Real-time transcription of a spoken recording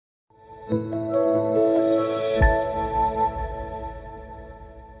Good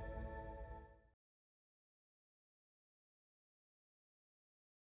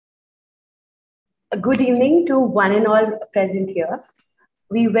evening to one and all present here.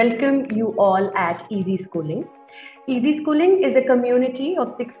 We welcome you all at Ezyschooling. Ezyschooling is a community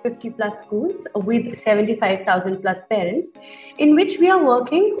of 650 plus schools with 75,000 plus parents, in which we are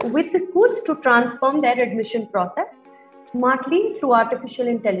working with the schools to transform their admission process smartly through artificial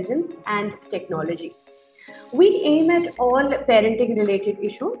intelligence and technology. We aim at all parenting related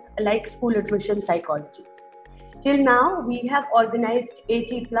issues like school admission psychology. Till now, we have organized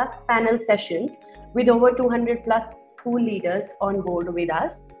 80 plus panel sessions with over 200 plus school leaders on board with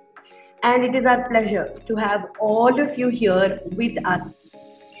us. And it is our pleasure to have all of you here with us.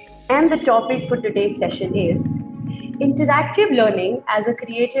 And the topic for today's session is interactive learning as a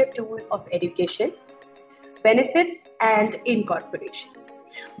creative tool of education, benefits and incorporation.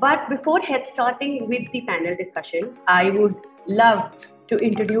 But before starting with the panel discussion, I would love to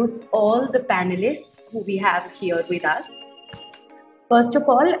introduce all the panelists who we have here with us. First of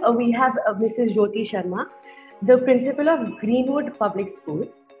all, we have Mrs. Jyoti Sharma, the principal of Greenwood Public School.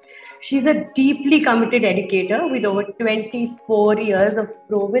 She's a deeply committed educator with over 24 years of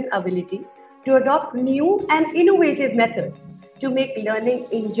proven ability to adopt new and innovative methods to make learning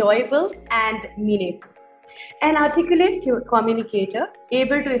enjoyable and meaningful. An articulate communicator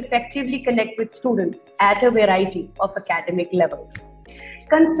able to effectively connect with students at a variety of academic levels.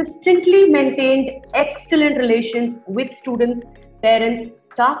 Consistently maintained excellent relations with students, parents,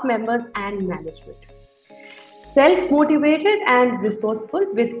 staff members, and management. Self-motivated and resourceful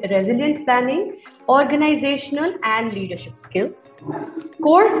with resilient planning, organizational and leadership skills.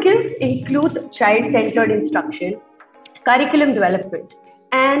 Core skills include child-centered instruction, curriculum development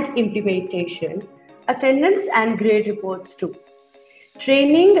and implementation, attendance and grade reports too,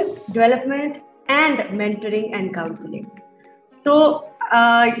 training, development, and mentoring and counseling. So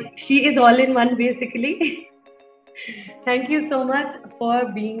she is all in one basically. Thank you so much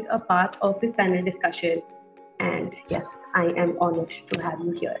for being a part of this panel discussion. And yes, I am honored to have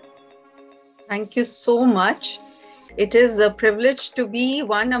you here. Thank you so much. It is a privilege to be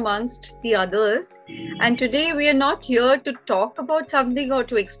one amongst the others. And today we are not here to talk about something or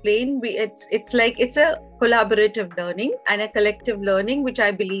to explain. It's a collaborative learning and a collective learning, which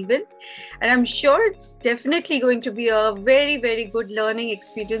I believe in. And I'm sure it's definitely going to be a very, very good learning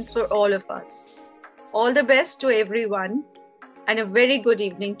experience for all of us. All the best to everyone and a very good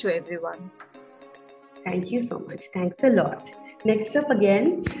evening to everyone. Thank you so much. Thanks a lot. Next up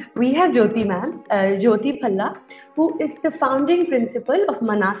again, we have Jyoti ma'am, Jyoti Phalla, who is the founding principal of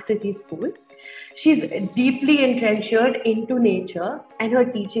Manaskriti School. She's deeply entrenched into nature, and her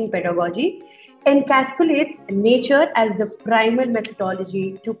teaching pedagogy encapsulates nature as the primary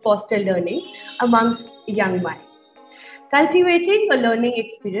methodology to foster learning amongst young minds. Cultivating a learning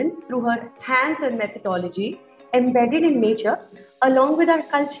experience through her hands-on methodology embedded in nature, along with our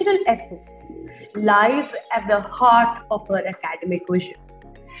cultural ethics, lies at the heart of her academic vision.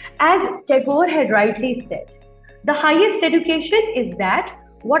 As Tagore had rightly said, the highest education is that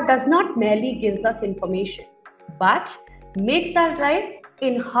what does not merely gives us information, but makes our life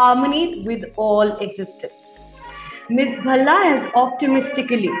in harmony with all existence. Ms. Bhalla has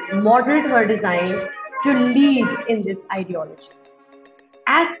optimistically modeled her design to lead in this ideology.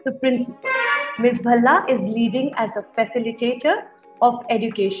 As the principal, Ms. Bhalla is leading as a facilitator of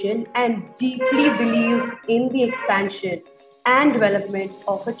education and deeply believes in the expansion and development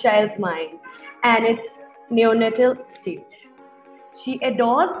of a child's mind and its neonatal stage. She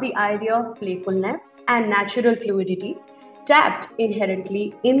adores the idea of playfulness and natural fluidity tapped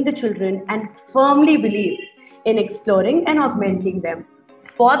inherently in the children and firmly believes in exploring and augmenting them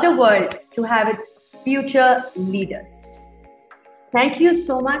for the world to have its future leaders. Thank you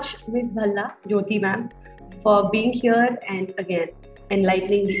so much, Ms. Bhalla, Jyoti ma'am, for being here and again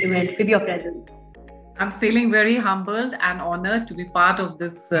enlightening the event with your presence. I'm feeling very humbled and honored to be part of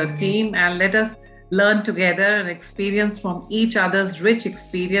this team, and let us learn together and experience from each other's rich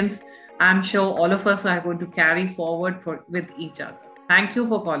experience. I'm sure all of us are going to carry forward with each other. Thank you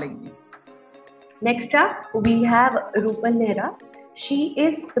for calling me. Next up, we have Rupal Nehra. She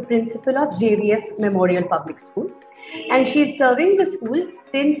is the principal of JVS Memorial Public School, and she is serving the school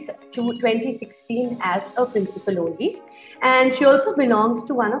since 2016 as a principal only. And she also belongs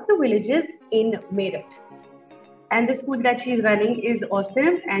to one of the villages in Meerut. And the school that she's running is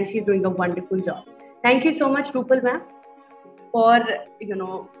awesome, and she's doing a wonderful job. Thank you so much, Rupal ma'am,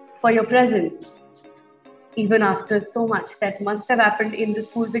 for your presence, even after so much that must have happened in the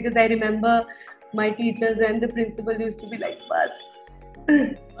school, because I remember my teachers and the principal used to be like, bus,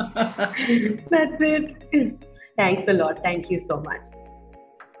 That's it. Thanks a lot. Thank you so much.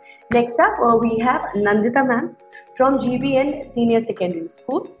 Next up, we have Nandita ma'am from GBN Senior Secondary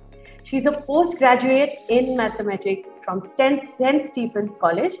School. She's a postgraduate in mathematics from St. Stephen's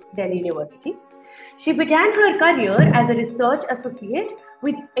College, Delhi University. She began her career as a research associate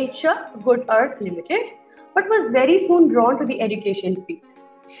with HR Good Earth Limited, but was very soon drawn to the education field.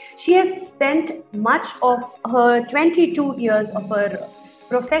 She has spent much of her 22 years of her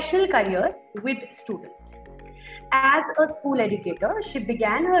professional career with students. As a school educator, she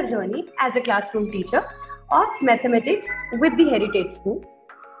began her journey as a classroom teacher of mathematics with the Heritage School.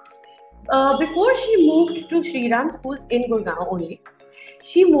 Before she moved to Sri Ram schools in Gurgaon only,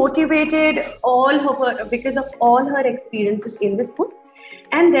 she motivated because of all her experiences in the school,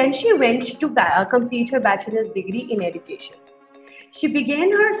 and then she went to complete her bachelor's degree in education. She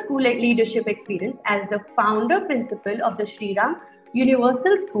began her school leadership experience as the founder principal of the Sri Ram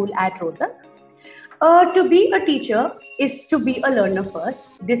Universal School at Rohtak. To be a teacher is to be a learner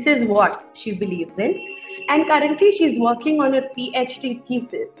first. This is what she believes in. And currently she's working on a PhD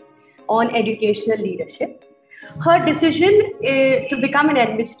thesis on educational leadership. Her decision to become an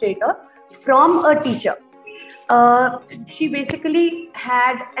administrator from a teacher. She basically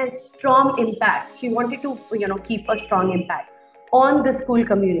had a strong impact. She wanted to, keep a strong impact on the school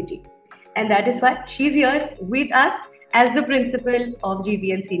community. And that is why she's here with us as the principal of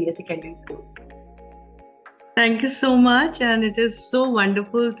GBN Senior Secondary School. Thank you so much. And it is so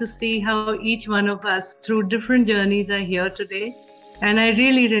wonderful to see how each one of us through different journeys are here today. And I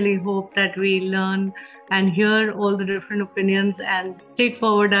really, really hope that we learn and hear all the different opinions and take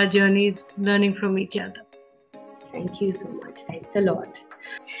forward our journeys, learning from each other. Thank you so much. Thanks a lot.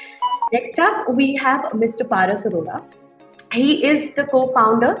 Next up, we have Mr. Paras Arora. He is the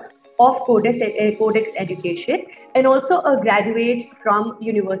co-founder of CODEX Education and also a graduate from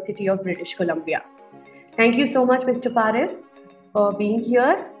University of British Columbia. Thank you so much, Mr. Paras, for being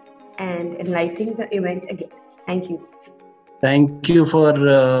here and enlightening the event again. Thank you. Thank you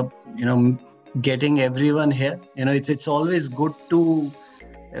for getting everyone here. It's always good to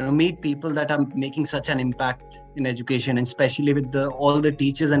meet people that are making such an impact in education, and especially with all the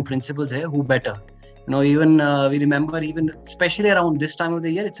teachers and principals here, who better. We remember, especially around this time of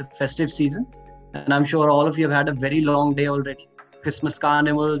the year, it's a festive season, and I'm sure all of you have had a very long day already. Christmas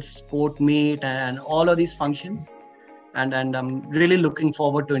carnivals, sport meet, and all of these functions. And I'm really looking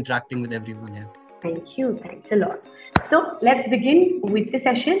forward to interacting with everyone here. Thank you. Thanks a lot. So let's begin with the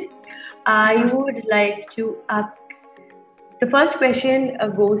session. I would like to ask, the first question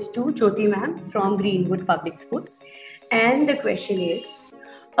goes to Jyoti ma'am from Greenwood Public School. And the question is,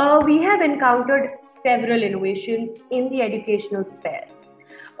 we have encountered several innovations in the educational sphere.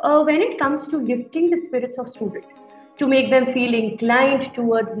 When it comes to lifting the spirits of students, to make them feel inclined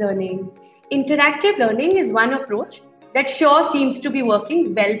towards learning, interactive learning is one approach that sure seems to be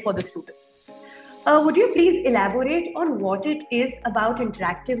working well for the students. Would you please elaborate on what it is about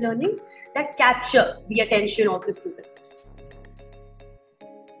interactive learning that capture the attention of the students?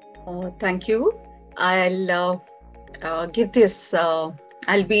 Thank you. I'll give this.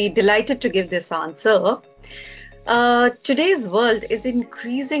 I'll be delighted to give this answer. Today's world is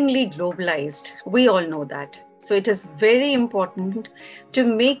increasingly globalized. We all know that. So it is very important to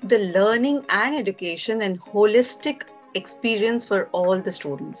make the learning and education an holistic experience for all the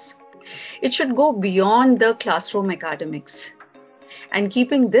students. It should go beyond the classroom academics. And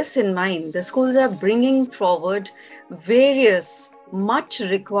keeping this in mind, the schools are bringing forward various much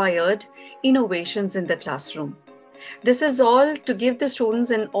required innovations in the classroom. This is all to give the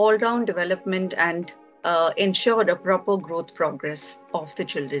students an all-round development and ensure a proper growth progress of the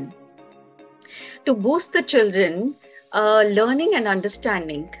children. To boost the children learning and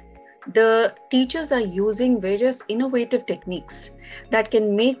understanding, the teachers are using various innovative techniques that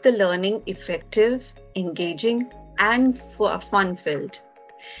can make the learning effective, engaging, and fun-filled.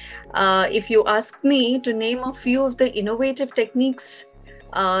 If you ask me to name a few of the innovative techniques,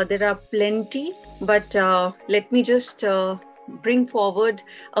 there are plenty, but let me just bring forward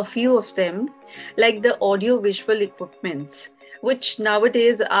a few of them, like the audio-visual equipments, which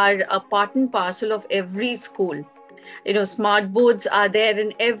nowadays are a part and parcel of every school. Smart boards are there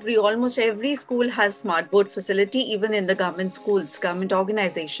in almost every school has smart board facility, even in the government schools, government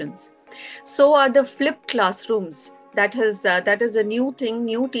organizations. So are the flipped classrooms. That is a new thing,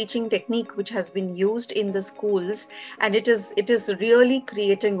 new teaching technique which has been used in the schools, and it is really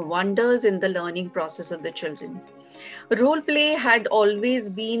creating wonders in the learning process of the children. Role play had always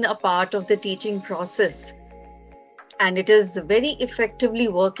been a part of the teaching process, and it is very effectively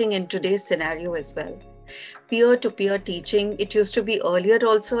working in today's scenario as well. peer-to-peer teaching. It used to be earlier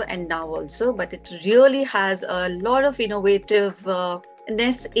also and now also, but it really has a lot of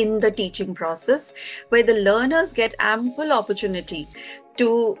innovativeness in the teaching process, where the learners get ample opportunity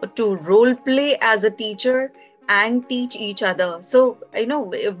to role play as a teacher and teach each other. So,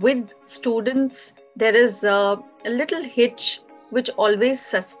 with students, there is a little hitch which always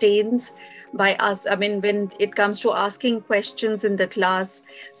sustains by us. I mean, when it comes to asking questions in the class.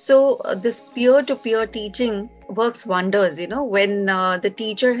 So this peer-to-peer teaching works wonders, when the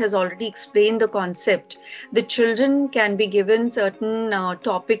teacher has already explained the concept. The children can be given certain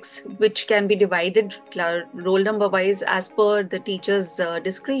topics which can be divided roll number wise as per the teacher's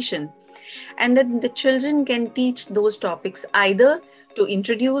discretion. And then the children can teach those topics either to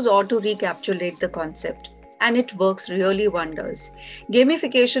introduce or to recapitulate the concept. And it works really wonders.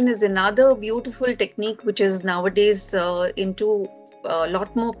 Gamification is another beautiful technique which is nowadays into a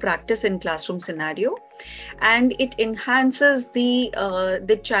lot more practice in classroom scenario, and it enhances the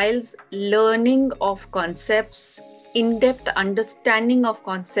child's learning of concepts, in-depth understanding of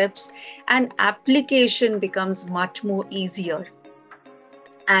concepts, and application becomes much more easier.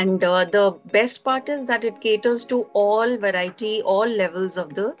 And the best part is that it caters to all variety, all levels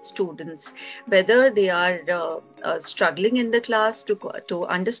of the students, whether they are struggling in the class to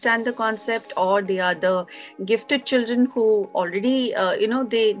understand the concept, or they are the gifted children who already,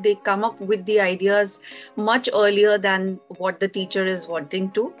 they come up with the ideas much earlier than what the teacher is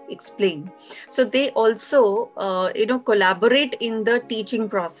wanting to explain. So they also, collaborate in the teaching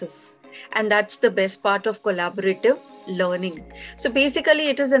process. And that's the best part of collaborative learning. So basically,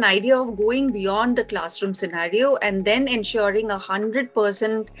 it is an idea of going beyond the classroom scenario and then ensuring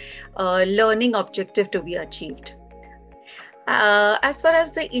 100% learning objective to be achieved. As far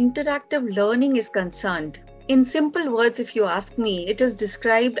as the interactive learning is concerned, in simple words, if you ask me, it is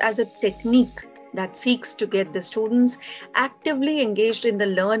described as a technique that seeks to get the students actively engaged in the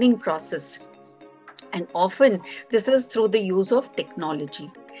learning process. And often this is through the use of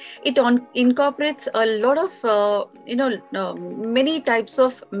technology. It incorporates a lot of, many types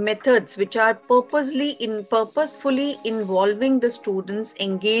of methods which are purposefully involving the students,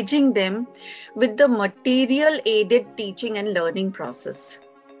 engaging them with the material aided teaching and learning process.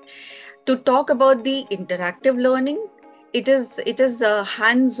 To talk about the interactive learning, it is a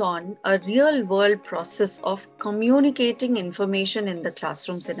hands-on, a real-world process of communicating information in the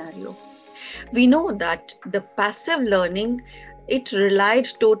classroom scenario. We know that the passive learning, it relied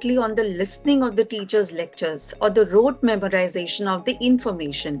totally on the listening of the teacher's lectures or the rote memorization of the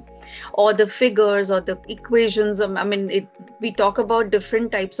information or the figures or the equations. We talk about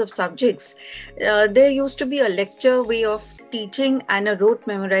different types of subjects. There used to be a lecture way of teaching and a rote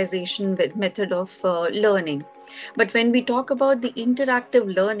memorization method of learning. But when we talk about the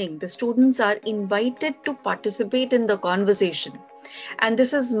interactive learning, the students are invited to participate in the conversation. And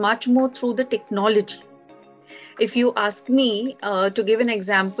this is much more through the technology. If you ask me to give an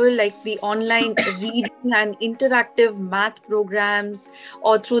example, like the online reading and interactive math programs,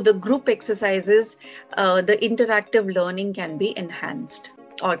 or through the group exercises, the interactive learning can be enhanced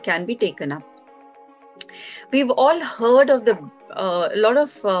or can be taken up. We've all heard of the lot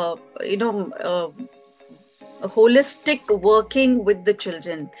of, holistic working with the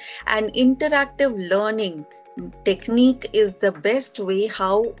children, and interactive learning technique is the best way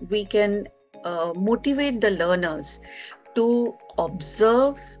how we can motivate the learners to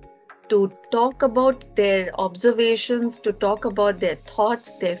observe, to talk about their observations, to talk about their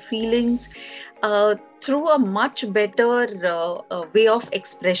thoughts, their feelings, through a much better way of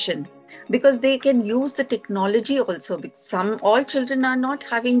expression, because they can use the technology also. All children are not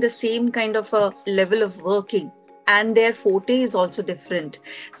having the same kind of a level of working, and their forte is also different.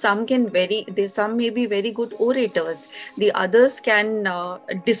 Some may be very good orators. The others can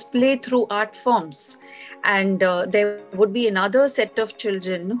display through art forms. And there would be another set of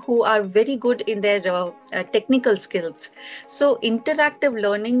children who are very good in their technical skills. So interactive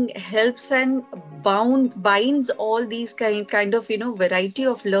learning helps and binds all these kind of variety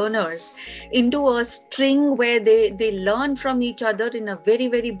of learners into a string where they learn from each other in a very,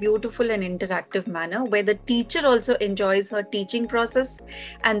 very beautiful and interactive manner, where the teacher also enjoys her teaching process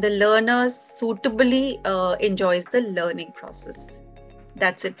and the learners suitably enjoys the learning process.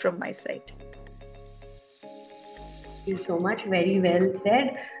 That's it from my side. Thank you so much. Very well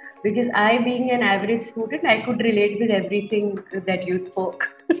said. Because I, being an average student, I could relate with everything that you spoke.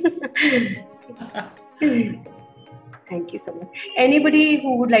 Thank you so much. Anybody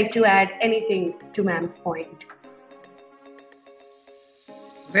who would like to add anything to ma'am's point?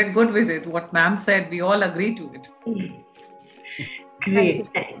 We're good with it. What ma'am said, we all agree to it. Great. Thank you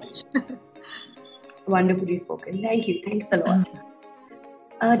so much. Wonderfully spoken. Thank you. Thanks a lot.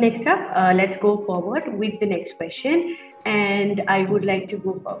 Next up, let's go forward with the next question. And I would like to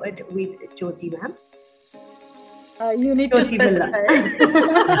go forward with Jyoti ma'am. You need to specify.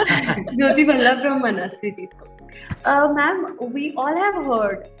 Jyoti Bhalla from Manaskriti School. Ma'am, we all have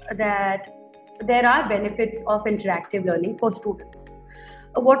heard that there are benefits of interactive learning for students.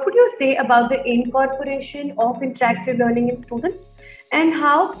 What would you say about the incorporation of interactive learning in students, and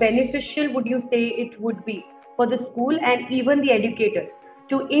how beneficial would you say it would be for the school and even the educators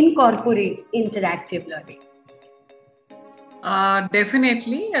to incorporate interactive learning?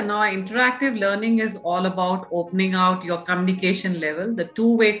 Definitely. Now, interactive learning is all about opening out your communication level, the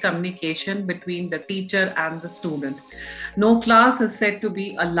two-way communication between the teacher and the student. No class is said to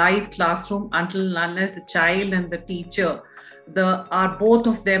be a live classroom until and unless the child and the teacher, both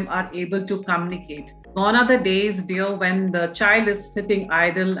of them are able to communicate. Gone are the days, dear, when the child is sitting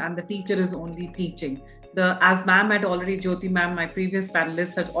idle and the teacher is only teaching. As ma'am had already, Jyoti ma'am, my previous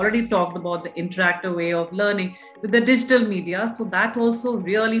panelists had already talked about the interactive way of learning with the digital media. So that also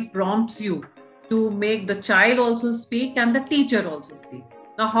really prompts you to make the child also speak and the teacher also speak.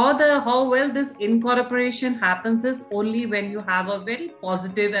 Now, how well this incorporation happens is only when you have a very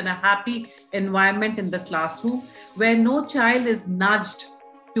positive and a happy environment in the classroom where no child is nudged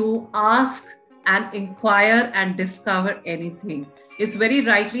to ask and inquire and discover anything. It's very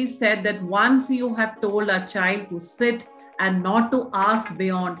rightly said that once you have told a child to sit and not to ask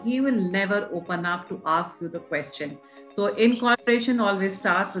beyond, he will never open up to ask you the question. So incorporation always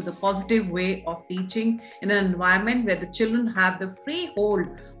starts with a positive way of teaching in an environment where the children have the free hold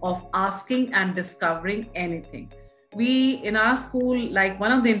of asking and discovering anything. We, in our school, like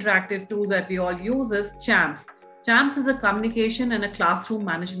one of the interactive tools that we all use is CHAMPS. CHAMPS is a communication and a classroom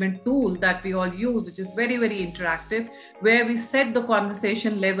management tool that we all use, which is very, very interactive, where we set the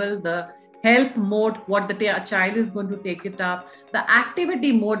conversation level, the help mode, what the child is going to take it up, the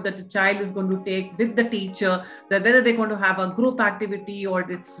activity mode that the child is going to take with the teacher, that whether they're going to have a group activity or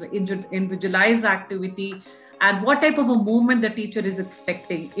it's individualized activity, and what type of a movement the teacher is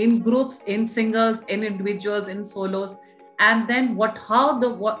expecting in groups, in singles, in individuals, in solos, and then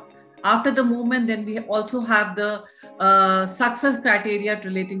after the movement, then we also have the success criteria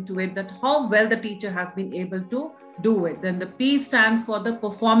relating to it, that how well the teacher has been able to do it. Then the P stands for the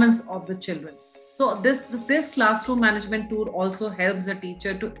performance of the children. So this classroom management tool also helps the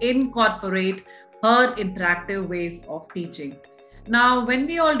teacher to incorporate her interactive ways of teaching. Now, when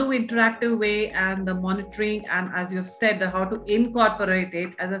we all do interactive way and the monitoring, and as you have said, how to incorporate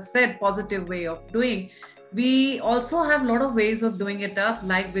it, as I've said, positive way of doing, we also have a lot of ways of doing it up,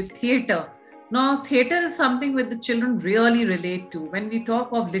 like with theater. Now, theater is something that the children really relate to. When we talk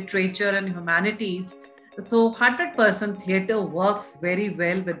of literature and humanities, so 100% theater works very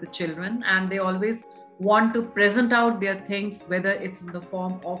well with the children, and they always want to present out their things, whether it's in the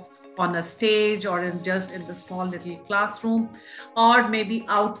form of on a stage or just in the small little classroom, or maybe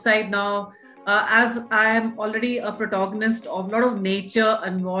outside. Now, as I am already a protagonist of a lot of nature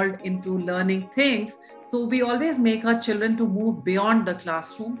involved into learning things, so we always make our children to move beyond the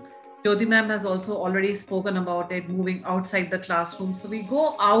classroom. Jyoti ma'am has also already spoken about it, moving outside the classroom. So we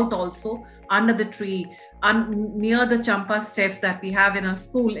go out also under the tree, near the Champa steps that we have in our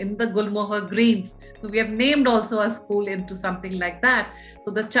school, in the Gulmohar Greens. So we have named also our school into something like that.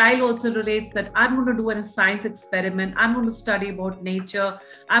 So the child also relates that I'm going to do a science experiment. I'm going to study about nature.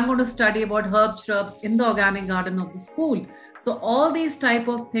 I'm going to study about herbs, shrubs in the organic garden of the school. So all these type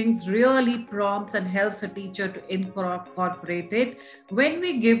of things really prompts and helps a teacher to incorporate it when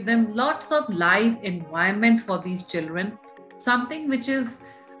we give them lots of live environment for these children, something which is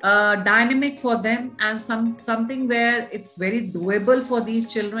dynamic for them, and something where it's very doable for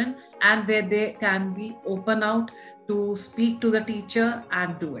these children, and where they can be open out to speak to the teacher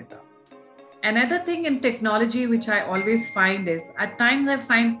and do it up. Another thing in technology, which I always find is, at times I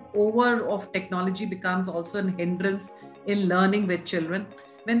find over of technology becomes also an hindrance in learning with children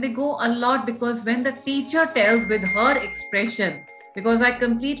when they go a lot, because when the teacher tells with her expression, because I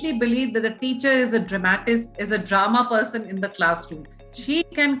completely believe that the teacher is a dramatist, is a drama person in the classroom. She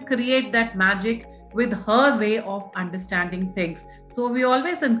can create that magic with her way of understanding things. So we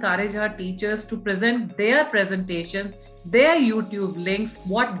always encourage our teachers to present their presentation, their YouTube links,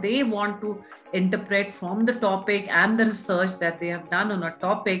 what they want to interpret from the topic and the research that they have done on a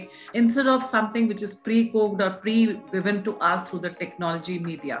topic, instead of something which is pre-cooked or pre-given to us through the technology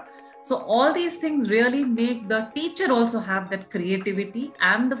media. So all these things really make the teacher also have that creativity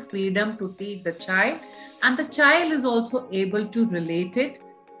and the freedom to teach the child, and the child is also able to relate it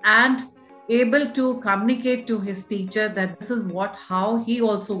and able to communicate to his teacher that this is how he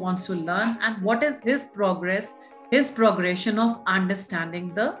also wants to learn and what is his progression of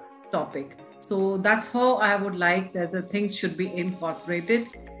understanding the topic. So that's how I would like that the things should be incorporated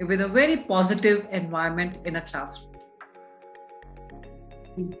with a very positive environment in a classroom.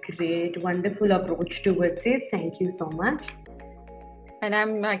 Great, wonderful approach towards it. Thank you so much. And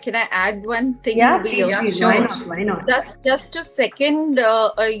can I add one thing? Yeah, please, sure. Why not? Just to second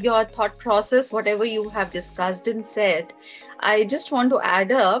your thought process, whatever you have discussed and said, I just want to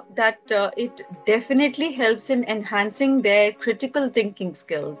add up that it definitely helps in enhancing their critical thinking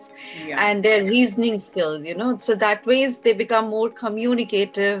skills and their reasoning skills, so that ways they become more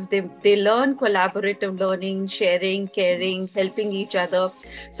communicative, they learn collaborative learning, sharing, caring, helping each other.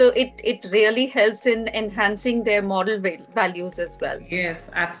 So it really helps in enhancing their moral values as well.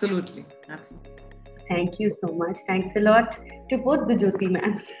 Yes, absolutely. Thank you so much. Thanks a lot to both the Jyoti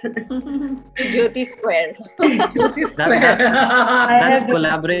ma'ams. Jyoti Square. Jyoti Square. That's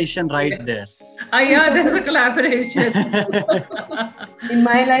collaboration right there. Yeah, there's a collaboration. In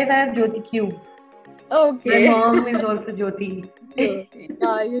my life, I have Jyoti Cube. Okay. My mom is also Jyoti.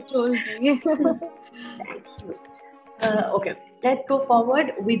 Yeah, you told me. Thank you. Okay, let's go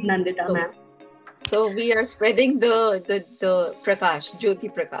forward with Nandita ma'am. So we are spreading the Prakash, Jyoti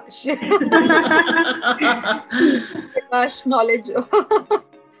Prakash. Prakash knowledge.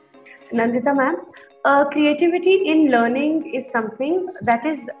 Nandita ma'am, creativity in learning is something that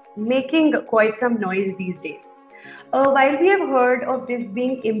is making quite some noise these days. While we have heard of this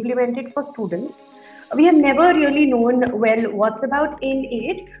being implemented for students, we have never really known well what's about in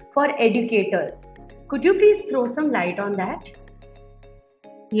it for educators. Could you please throw some light on that?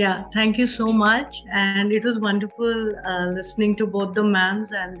 Yeah, thank you so much. And it was wonderful listening to both the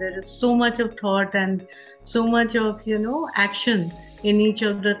ma'ams, and there is so much of thought and so much of, action in each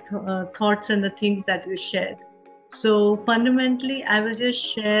of the thoughts and the things that you shared. So fundamentally, I will just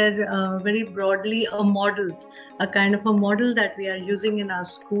share very broadly a kind of a model that we are using in our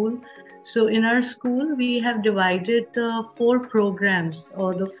school. So in our school, we have divided 4 programs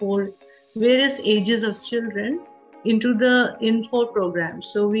or the 4 various ages of children in 4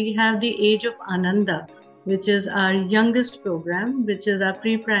 programs. So we have the age of Ananda, which is our youngest program, which is our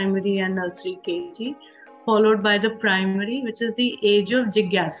pre-primary and nursery KG, followed by the primary, which is the age of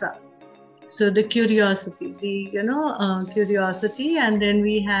Jigyasa. So the curiosity, curiosity, and then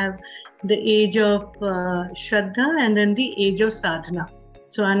we have the age of Shraddha, and then the age of Sadhana.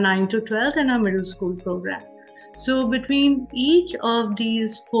 So our 9 to 12 and our middle school program. So between each of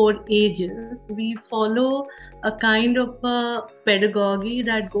these 4 ages, we follow a kind of a pedagogy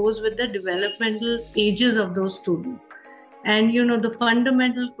that goes with the developmental ages of those students. And the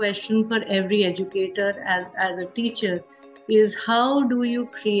fundamental question for every educator as a teacher is, how do you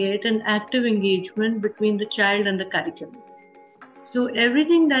create an active engagement between the child and the curriculum? So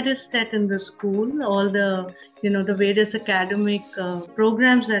everything that is set in the school, all the the various academic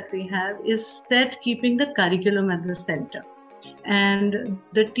programs that we have, is set keeping the curriculum at the center. And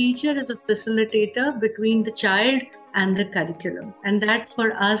the teacher is a facilitator between the child and the curriculum. And that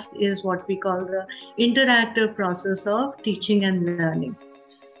for us is what we call the interactive process of teaching and learning.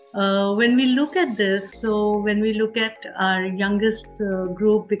 When we look at this, so when we look at our youngest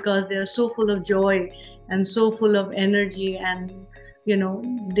group, because they are so full of joy and so full of energy, and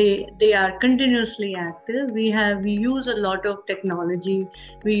they are continuously active, we use a lot of technology,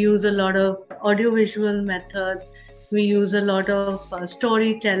 we use a lot of audiovisual methods, we use a lot of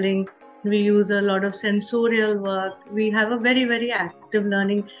storytelling, we use a lot of sensorial work. We have a very, very active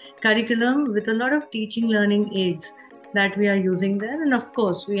learning curriculum with a lot of teaching learning aids that we are using there. And of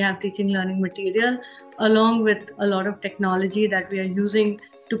course, we have teaching learning material along with a lot of technology that we are using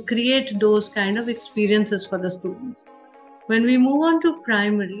to create those kind of experiences for the students. When we move on to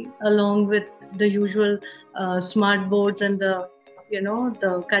primary, along with the usual smart boards and the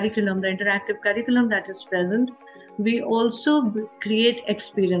curriculum, the interactive curriculum that is present, we also create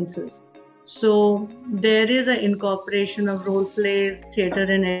experiences. So there is an incorporation of role plays, theater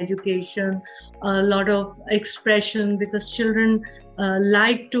in education, a lot of expression, because children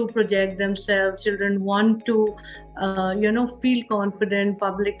like to project themselves. Children want to, feel confident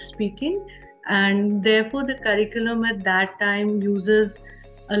public speaking. And therefore, the curriculum at that time uses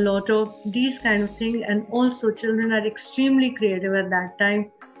a lot of these kind of things. And also, children are extremely creative at that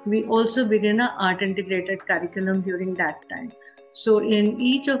time. We also begin an art integrated curriculum during that time. So in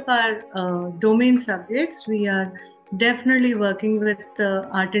each of our domain subjects, we are definitely working with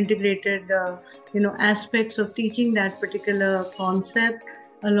art integrated, aspects of teaching that particular concept,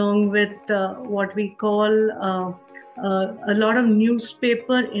 along with what we call a lot of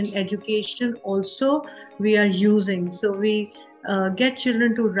newspaper in education also we are using. So we get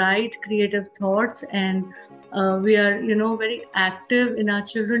children to write creative thoughts, and we are, very active in our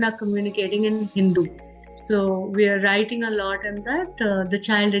children are communicating in Hindu. So we are writing a lot in that, the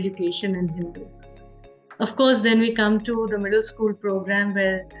child education in Hindu. Of course, then we come to the middle school program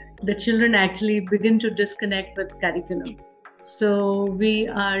where the children actually begin to disconnect with curriculum. So we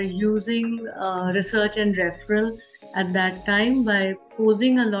are using research and referral at that time by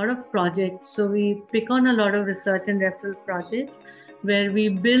posing a lot of projects. So we pick on a lot of research and referral projects where we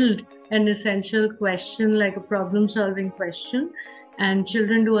build an essential question, like a problem solving question, and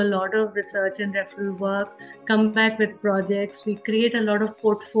children do a lot of research and referral work, come back with projects. We create a lot of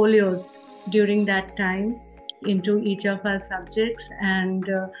portfolios during that time into each of our subjects, and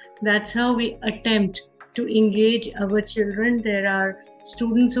that's how we attempt to engage our children. There are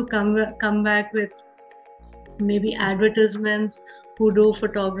students who come back with maybe advertisements, who do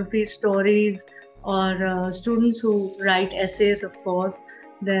photography stories, or students who write essays, of course,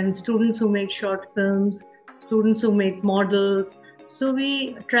 then students who make short films, students who make models. So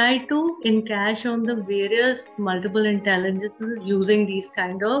we try to encash on the various multiple intelligences using these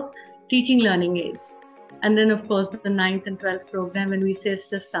kind of teaching learning aids. And then, of course, the 9th and 12th program, when we say it's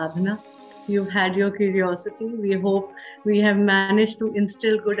just sadhana, you've had your curiosity. We hope we have managed to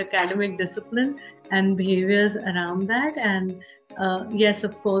instill good academic discipline and behaviors around that. And yes,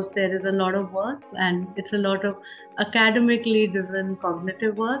 of course, there is a lot of work, and it's a lot of academically driven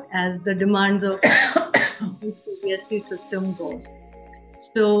cognitive work as the demands of the CBSE system goes.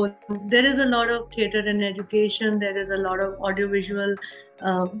 So there is a lot of theater in education. There is a lot of audiovisual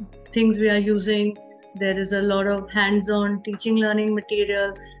things we are using. There is a lot of hands-on teaching learning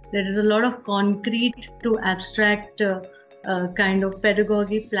material. There is a lot of concrete to abstract kind of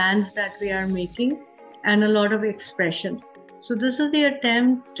pedagogy plans that we are making, and a lot of expression. So this is the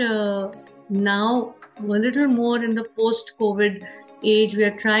attempt now, a little more in the post-COVID age. We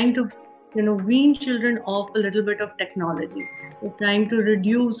are trying to, wean children off a little bit of technology. We're trying to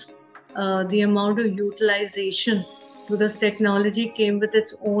reduce the amount of utilization, because technology came with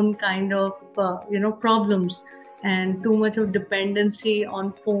its own kind of, problems, and too much of dependency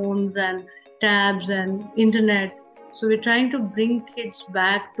on phones and tabs and internet. So we're trying to bring kids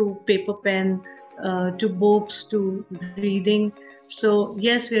back to paper pen, to books, to reading. So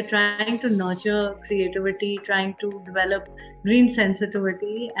yes, we're trying to nurture creativity, trying to develop green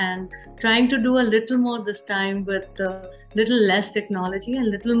sensitivity, and trying to do a little more this time with little less technology and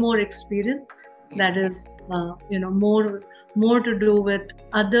little more experience. That is, more to do with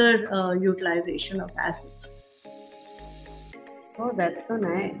other utilization of assets. Oh, that's so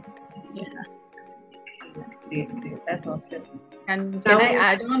nice. Yeah. Great. That's awesome. And can I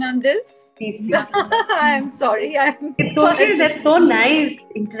add on this? Please. I'm sorry. It's okay. That's so nice.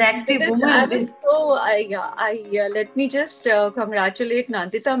 Interactive woman. Let me just congratulate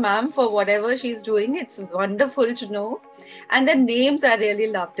Nandita ma'am for whatever she's doing. It's wonderful to know. And the names, I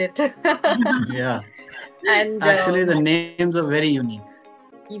really loved it. Yeah. And actually, the names are very unique.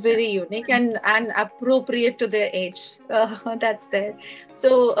 Very unique and appropriate to their age. That's there.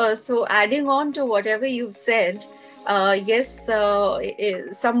 So adding on to whatever you've said, yes,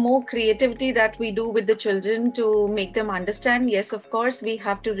 some more creativity that we do with the children to make them understand. Yes, of course, we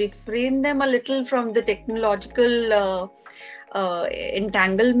have to refrain them a little from the technological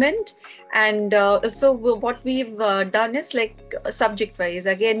entanglement. And so what we've done is like subject wise,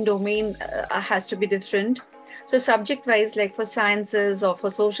 again, domain has to be different. So subject wise, like for sciences or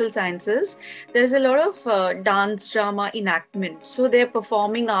for social sciences, there's a lot of dance, drama, enactment. So they're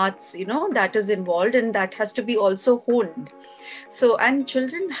performing arts, that is involved, and that has to be also honed. So, and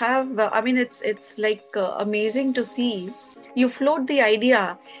children have, it's like amazing to see. You float the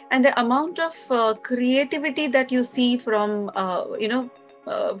idea, and the amount of creativity that you see from,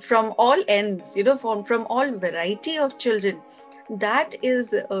 from all ends, from all variety of children, that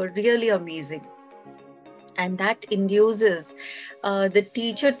is really amazing. And that induces the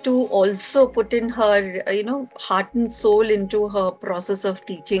teacher to also put in her, heart and soul into her process of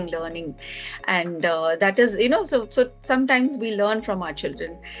teaching, learning. And that is, so sometimes we learn from our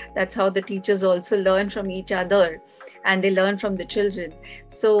children. That's how the teachers also learn from each other, and they learn from the children.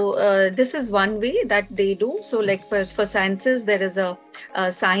 So this is one way that they do. So like for sciences, there is a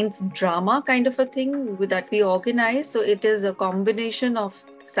science drama kind of a thing that we organize. So it is a combination of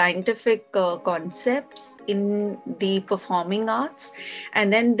scientific concepts in the performing arts,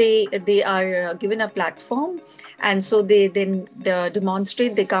 and then they are given a platform, and so they then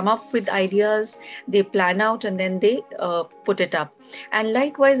demonstrate, they come up with ideas, they plan out, and then they put it up. And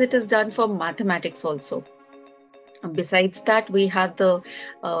likewise it is done for mathematics also. Besides that, we have the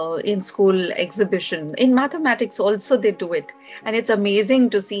in-school exhibition. In mathematics also they do it. And it's amazing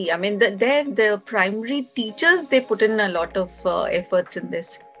to see. I mean, the primary teachers, they put in a lot of efforts in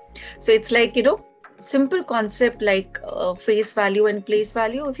this. So it's like, simple concept like face value and place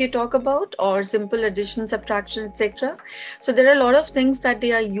value, if you talk about, or simple addition, subtraction, etc. So there are a lot of things that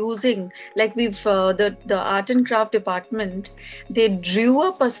they are using. Like the art and craft department, they drew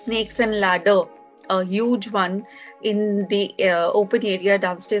up a snakes and ladder, a huge one, in the open area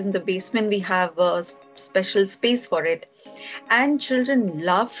downstairs in the basement. We have a special space for it, and children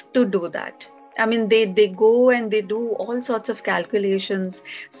love to do that. I mean, they go and they do all sorts of calculations.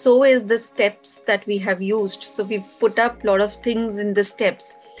 So is the steps that we have used. So we've put up a lot of things in the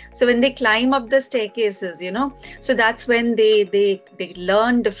steps. So when they climb up the staircases, so that's when they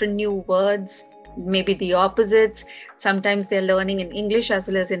learn different new words, maybe the opposites. Sometimes they're learning in English as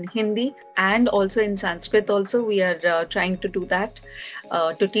well as in Hindi, and also in Sanskrit also. We are trying to do that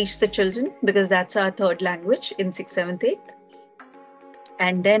to teach the children, because that's our third language in 6th, 7th, 8th.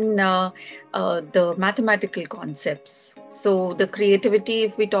 And then the mathematical concepts. So the creativity,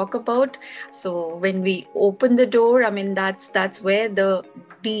 if we talk about, so when we open the door, I mean, that's where the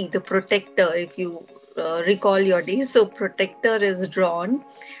D, the protector, if you recall your D, so protector is drawn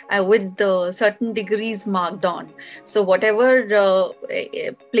with the certain degrees marked on. So whatever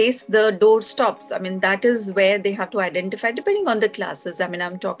place the door stops, I mean, that is where they have to identify, depending on the classes. I mean,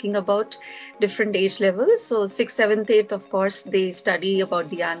 I'm talking about different age levels. So 6th, 7th, 8th, of course, they study about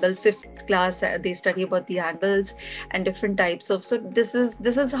the angles. 5th class, they study about the angles and different types of. So this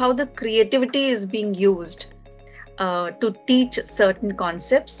is how the creativity is being used to teach certain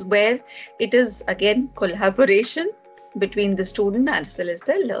concepts, where it is again collaboration between the student as well as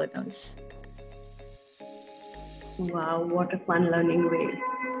the learners. Wow, what a fun learning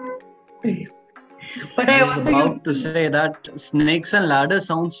way. But I was about to say that snakes and ladders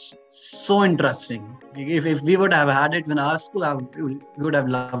sounds so interesting. If we would have had it in our school, we would have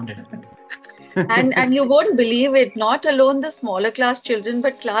loved it. and you won't believe it, not alone the smaller class children,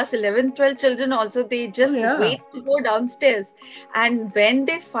 but class 11, 12 children also, they just wait to go downstairs. And when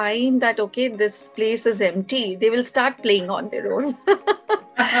they find that, okay, this place is empty, they will start playing on their own.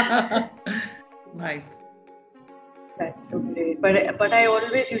 Nice. That's so great. But I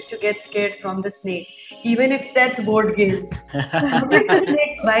always used to get scared from the snake, even if that's board game. The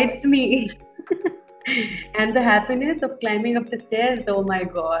snake bites me. And the happiness of climbing up the stairs, oh my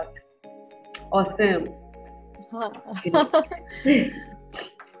God. Awesome.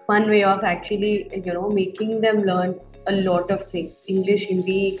 Fun way of actually, making them learn a lot of things. English,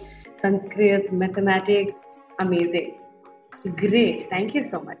 Hindi, Sanskrit, mathematics. Amazing. Great. Thank you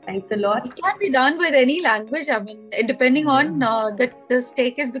so much. Thanks a lot. It can be done with any language. I mean, depending on the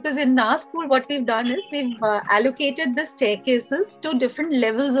staircase, because in our school, what we've done is we've allocated the staircases to different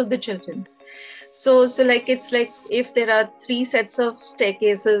levels of the children. So like, it's like if there are 3 sets of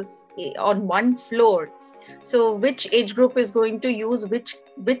staircases on one floor, so which age group is going to use which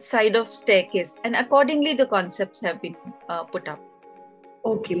side of staircase, and accordingly the concepts have been put up.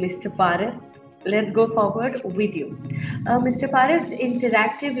 Okay, Mr. Paras, let's go forward with you. Mr. Paras,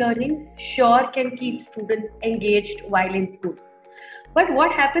 interactive learning sure can keep students engaged while in school. But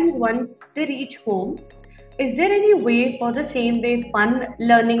what happens once they reach home? Is there any way for the same way fun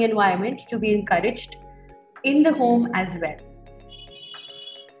learning environment to be encouraged in the home as well?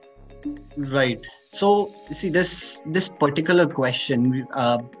 Right. So, see, this particular question,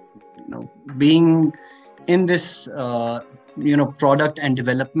 being in this, product and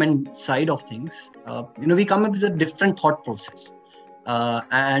development side of things, we come up with a different thought process.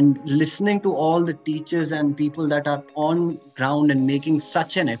 And listening to all the teachers and people that are on ground and making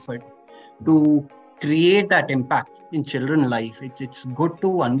such an effort to create that impact in children's life, it's good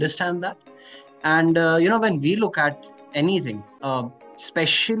to understand that. And when we look at anything,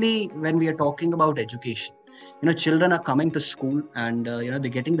 especially when we are talking about education, children are coming to school and they're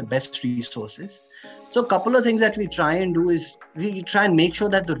getting the best resources. So a couple of things that we try and do is we try and make sure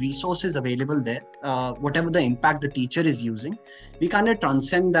that the resources available there, whatever the impact the teacher is using, we kind of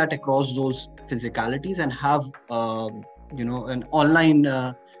transcend that across those physicalities and have an online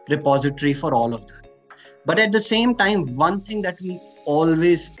repository for all of that. But at the same time, one thing that we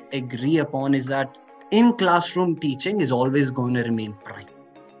always agree upon is that in classroom teaching is always going to remain prime.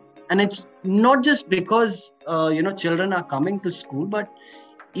 And it's not just because, children are coming to school, but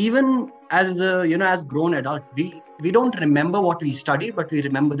even as, as grown adults, we don't remember what we studied, but we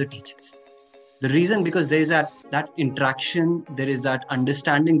remember the teachers. The reason, because there is that interaction, there is that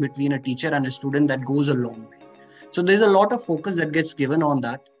understanding between a teacher and a student that goes a long way. So there's a lot of focus that gets given on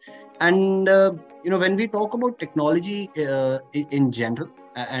that. And when we talk about technology in general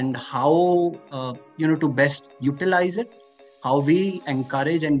and how to best utilize it, how we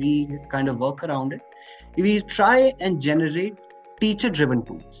encourage and we kind of work around it, we try and generate teacher-driven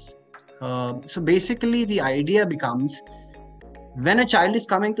tools. So basically, the idea becomes, when a child is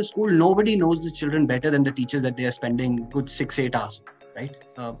coming to school, nobody knows the children better than the teachers that they are spending good 6-8 hours, right?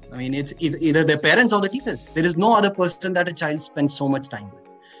 I mean, it's either their parents or the teachers. There is no other person that a child spends so much time with.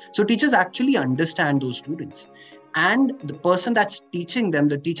 So teachers actually understand those students, and the person that's teaching them,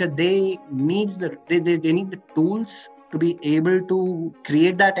 the teacher, they need the tools to be able to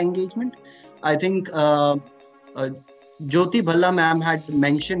create that engagement. I think Jyoti Bhalla ma'am had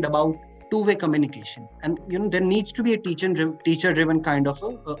mentioned about two-way communication, and there needs to be a teacher-driven kind of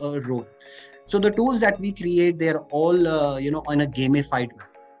a role. So the tools that we create, they're all in a gamified way.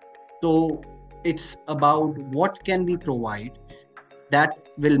 So it's about what can we provide that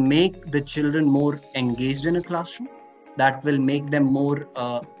will make the children more engaged in a classroom, that will make them more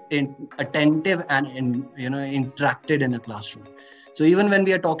attentive and interacted in a classroom. So even when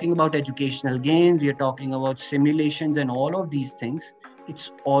we are talking about educational games, we are talking about simulations and all of these things,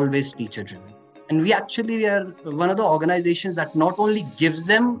 it's always teacher driven. And we actually are one of the organizations that not only gives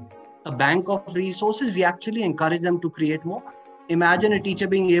them a bank of resources, we actually encourage them to create more. Imagine a teacher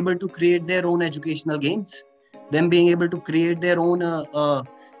being able to create their own educational games, them being able to create their own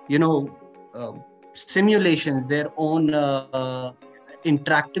simulations, their own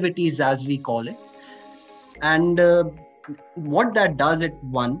interactivities, as we call it. And what that does, it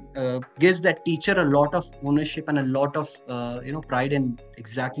gives that teacher a lot of ownership and a lot of pride in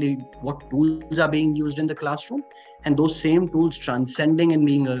exactly what tools are being used in the classroom, and those same tools transcending and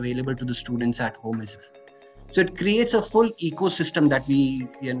being available to the students at home as well. So it creates a full ecosystem that we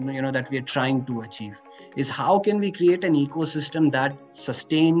that we are trying to achieve. Is how can we create an ecosystem that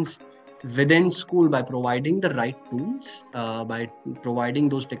sustains within school by providing the right tools, by providing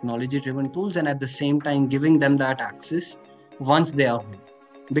those technology-driven tools, and at the same time giving them that access once they are home.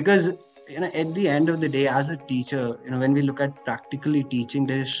 Because at the end of the day, as a teacher, when we look at practically teaching,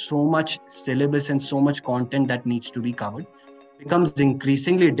 there is so much syllabus and so much content that needs to be covered. It becomes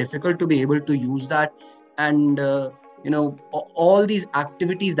increasingly difficult to be able to use that. And all these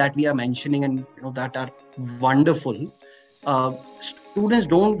activities that we are mentioning and that are wonderful, students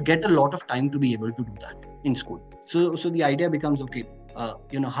don't get a lot of time to be able to do that in school. So the idea becomes, okay,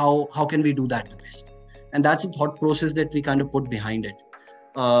 how can we do that the best? And that's a thought process that we kind of put behind it.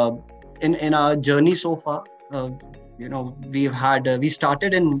 In our journey so far, we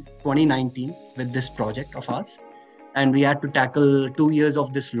started in 2019 with this project of ours, and we had to tackle 2 years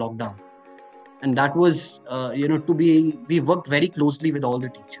of this lockdown. And that was, we worked very closely with all the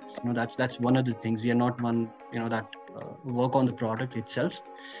teachers. That's one of the things. We are not one, that work on the product itself.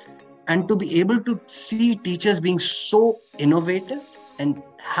 And to be able to see teachers being so innovative and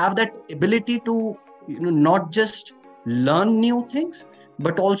have that ability to, not just learn new things,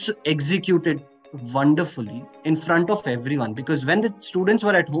 but also execute it wonderfully in front of everyone. Because when the students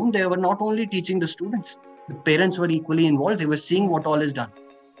were at home, they were not only teaching the students, the parents were equally involved. They were seeing what all is done.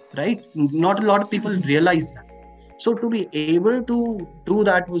 Right? Not a lot of people realize that. So to be able to do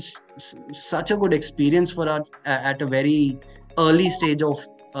that was such a good experience for us at a very early stage of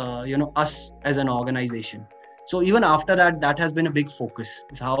us as an organization. So even after that, that has been a big focus.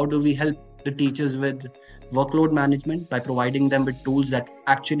 Is how do we help the teachers with workload management by providing them with tools that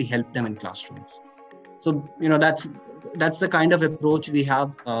actually help them in classrooms. So that's the kind of approach we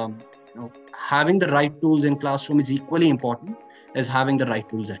have. Having the right tools in classroom is equally important as having the right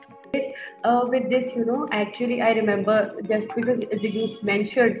tools at home. With this, actually, I remember, just because you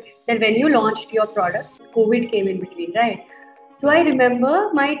mentioned that when you launched your product, COVID came in between, right? So I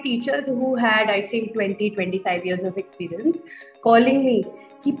remember my teachers who had, I think, 20-25 years of experience calling me,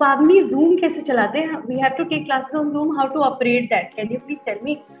 कि Pavni, Zoom कैसे चलाते हैं? We have to take classes on Zoom. How to operate that? Can you please tell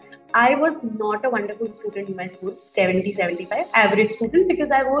me? I was not a wonderful student in my school, 70, 75, average student,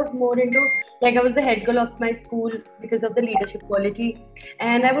 because I was more into, I was the head girl of my school because of the leadership quality,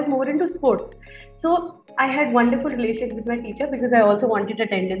 and I was more into sports. So I had wonderful relations with my teacher because I also wanted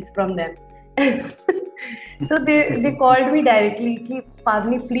attendance from them. So they called me directly, ki,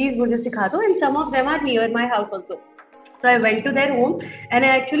 Pavni, please mujhe sikha do, and some of them are near my house also. So I went to their home and I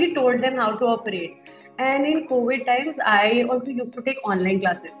actually told them how to operate. And in COVID times, I also used to take online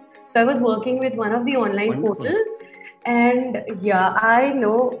classes. So I was working with one of the online portals, and yeah, I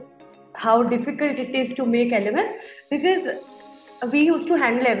know how difficult it is to make LMS, because we used to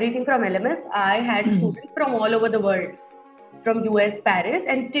handle everything from LMS. I had students from all over the world, from US, Paris,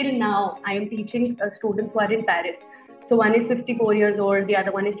 and till now I am teaching students who are in Paris. So one is 54 years old, the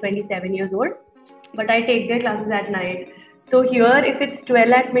other one is 27 years old. But I take their classes at night. So here, if it's 12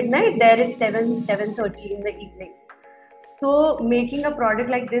 at midnight, there it's 7:30 in the evening. So making a product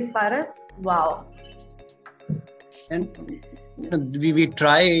like this for us, wow. And we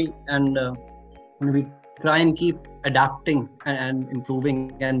try and keep adapting and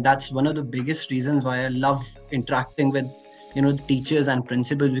improving, and that's one of the biggest reasons why I love interacting with the teachers and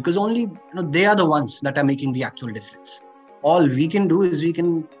principals, because only they are the ones that are making the actual difference. All we can do is we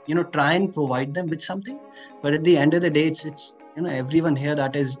can try and provide them with something, but at the end of the day, it's everyone here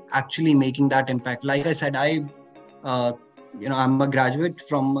that is actually making that impact. Like I said, I'm a graduate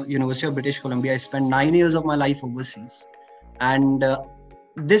from University of British Columbia. I spent 9 years of my life overseas, and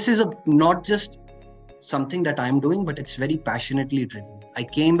this is not just something that I'm doing, but it's very passionately driven. I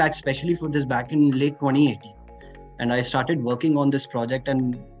came back especially for this back in late 2018, and I started working on this project,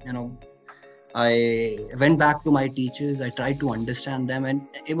 and I went back to my teachers. I tried to understand them, and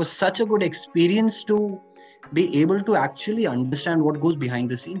it was such a good experience to be able to actually understand what goes behind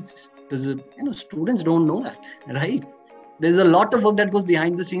the scenes, because students don't know that, right? There's a lot of work that goes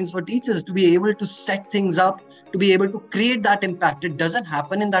behind the scenes for teachers to be able to set things up, to be able to create that impact. It doesn't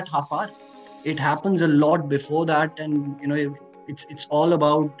happen in that half hour. It happens a lot before that, and it's all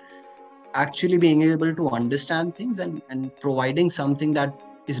about actually being able to understand things and providing something that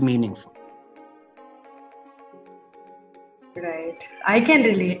is meaningful. Right, I can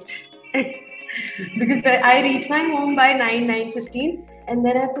relate. Because I reach my home by 9:15, and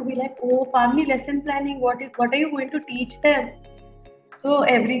then I have to be like, oh, family lesson planning, what are you going to teach them? So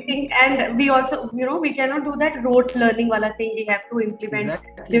everything, and we also, we cannot do that rote learning wala thing. We have to implement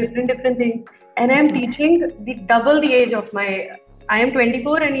different things. And I'm teaching double the age of I am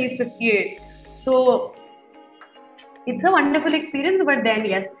 24 and he's 58. So it's a wonderful experience, but then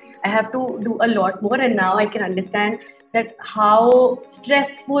yes, I have to do a lot more, and now I can understand that how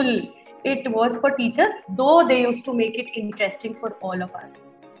stressful it was for teachers, though they used to make it interesting for all of us,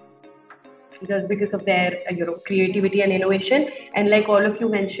 just because of their creativity and innovation. And like all of you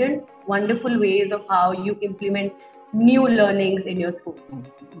mentioned, wonderful ways of how you implement new learnings in your school.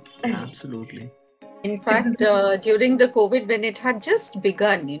 Absolutely. In fact, during the COVID, when it had just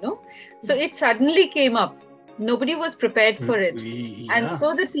begun, so it suddenly came up. Nobody was prepared for it. Yeah. And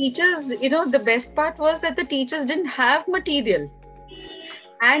so the teachers, the best part was that the teachers didn't have material.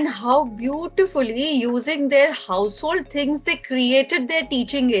 And how beautifully, using their household things, they created their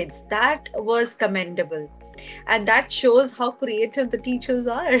teaching aids. That was commendable. And that shows how creative the teachers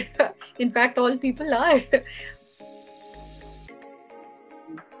are. In fact, all people are.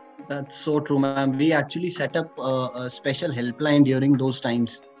 That's so true, ma'am. We actually set up a special helpline during those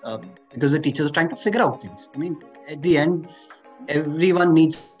times because the teachers are trying to figure out things. I mean, at the end, everyone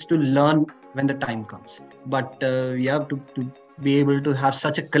needs to learn when the time comes. But you have to be able to have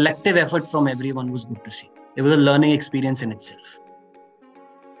such a collective effort from everyone was good to see. It was a learning experience in itself.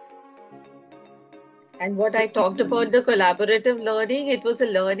 And what I talked about, the collaborative learning, it was a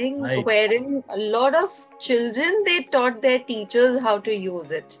learning wherein a lot of children, they taught their teachers how to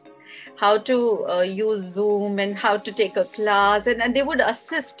use it, how to use Zoom and how to take a class. And they would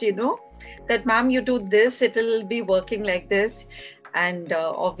assist, that ma'am, you do this, it'll be working like this. And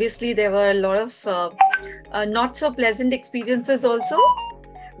obviously, there were a lot of not so pleasant experiences also,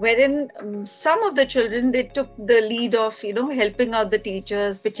 wherein some of the children, they took the lead of, helping out the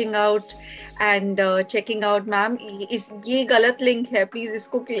teachers, pitching out and checking out, ma'am, ye galat link hai, please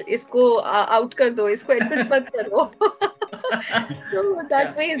isko out kar do, isko edit mat karo. So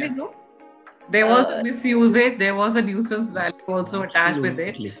that way, there was misuse it. There was a nuisance value also attached with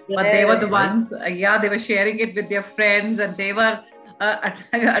it. But they were the ones, they were sharing it with their friends, and they were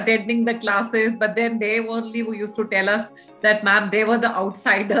attending the classes. But then they only who used to tell us that, ma'am, they were the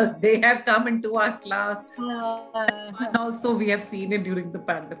outsiders. They have come into our class. And also we have seen it during the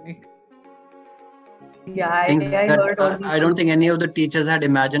pandemic. Yeah, I heard all these. I don't think any of the teachers had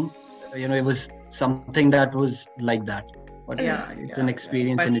imagined, it was something that was like that. But it's an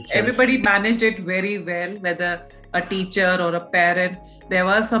experience in itself. Everybody managed it very well, whether a teacher or a parent. There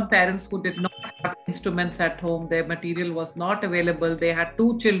were some parents who did not have instruments at home. Their material was not available. They had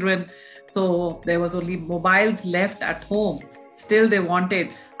 2 children. So there was only mobiles left at home. Still they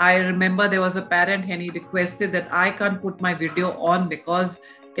wanted. I remember there was a parent and he requested that I can't put my video on because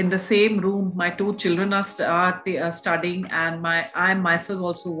in the same room, my 2 children are studying and I myself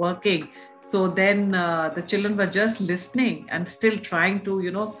also working. So then the children were just listening and still trying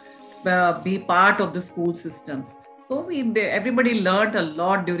to, be part of the school systems. So everybody learned a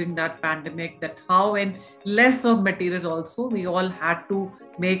lot during that pandemic, that how and less of material also, we all had to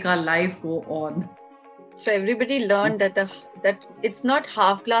make our life go on. So everybody learned that it's not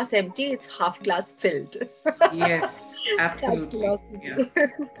half glass empty, it's half glass filled. Yes, absolutely. Yeah.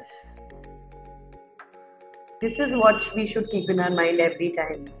 This is what we should keep in our mind every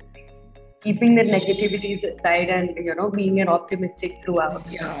time. Keeping the negativities aside and, being an optimistic throughout.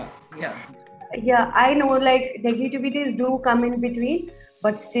 Yeah, yeah. Yeah, I know like negativities do come in between,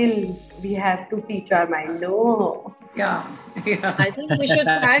 but still we have to teach our mind. No. Yeah, yeah. I think we should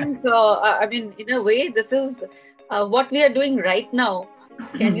thank, in a way, this is what we are doing right now.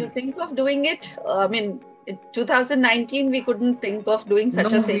 Can you think of doing it? In 2019, we couldn't think of doing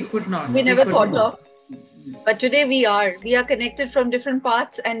such a thing. We could not. We never could thought not. of. But today we are connected from different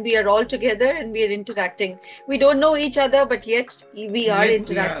paths, and we are all together and we are interacting. We don't know each other, but yet we are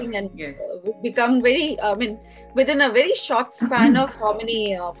interacting and we become very, within a very short span of how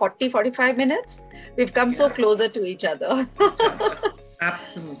many, 40, 45 minutes, we've come so closer to each other.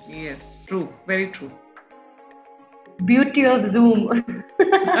 Absolutely, yes. True, very true. Beauty of Zoom.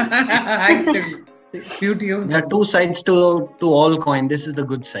 Actually. Beauty of There are two sides to all coin. This is the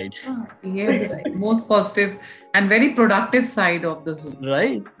good side. Yes, most positive and very productive side of the Zoom.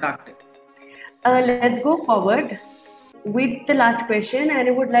 Right. Productive. Let's go forward with the last question, and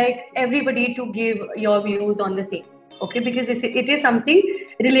I would like everybody to give your views on the same. Okay, because it is something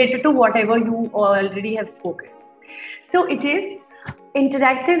related to whatever you already have spoken. So it is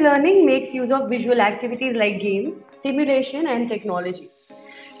interactive learning makes use of visual activities like games, simulation, and technology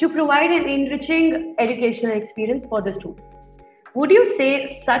to provide an enriching educational experience for the students. Would you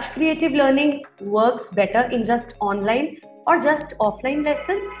say such creative learning works better in just online or just offline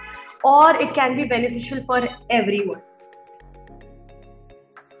lessons, or it can be beneficial for everyone?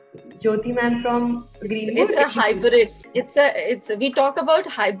 Jyoti ma'am from Greenwood. It's a hybrid. We talk about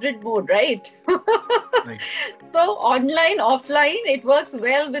hybrid mode, right? Right. So online, offline, it works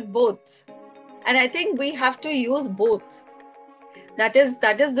well with both. And I think we have to use both. That is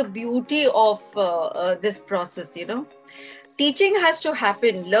the beauty of this process, Teaching has to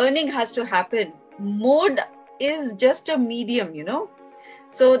happen, learning has to happen. Mode is just a medium,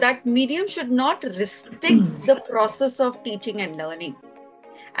 So that medium should not restrict the process of teaching and learning.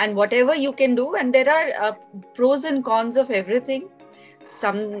 And whatever you can do, and there are pros and cons of everything.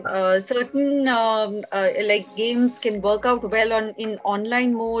 Some certain like games can work out well in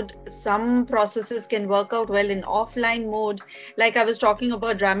online mode. Some processes can work out well in offline mode. Like I was talking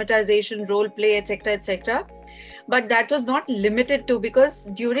about dramatization, role play, etc., etc. But that was not limited to, because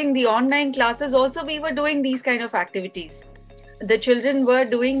during the online classes also we were doing these kind of activities. The children were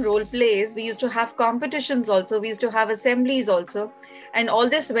doing role plays. We used to have competitions also. We used to have assemblies also, and all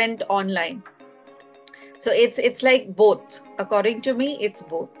this went online. So it's like both. According to me, it's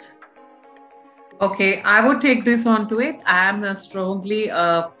both. Okay, I would take this on to it. I am strongly,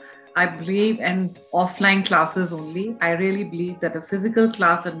 I believe in offline classes only. I really believe that a physical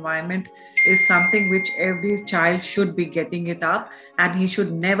class environment is something which every child should be getting it up, and he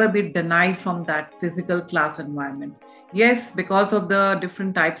should never be denied from that physical class environment. Yes, because of the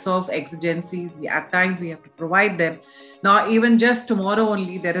different types of exigencies, at times we have to provide them. Now, even just tomorrow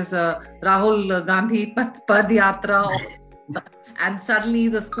only, there is a Rahul Gandhi Padayatra, and suddenly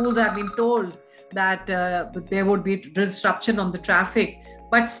the schools have been told that there would be disruption on the traffic.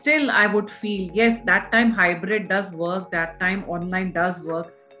 But still, I would feel, yes, that time hybrid does work, that time online does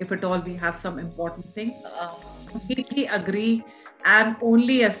work, if at all we have some important thing. Completely agree, and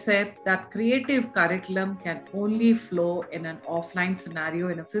only accept that creative curriculum can only flow in an offline scenario,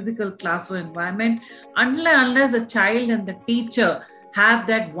 in a physical classroom environment, unless the child and the teacher have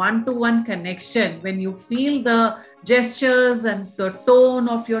that one-to-one connection. When you feel the gestures and the tone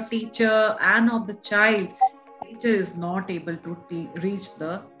of your teacher and of the child, the teacher is not able to reach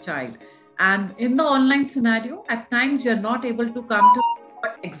the child. And in the online scenario, at times you are not able to come to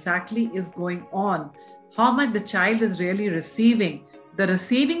what exactly is going on, how much the child is really receiving. The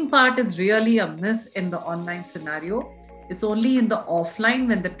receiving part is really a miss in the online scenario. It's only in the offline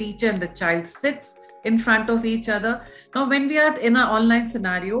when the teacher and the child sits in front of each other. Now, when we are in an online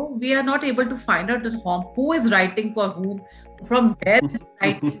scenario, we are not able to find out at home who is writing for whom, from where is he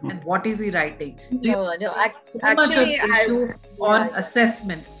writing, and what is he writing. Actually, issue on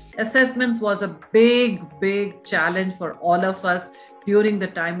assessments. Assessments was a big challenge for all of us during the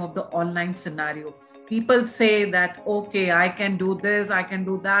time of the online scenario. People say that, okay, I can do this, I can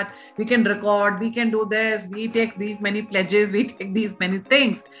do that, we can record, we can do this, we take these many pledges, we take these many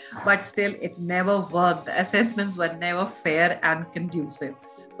things, but still it never worked. The assessments were never fair and conducive.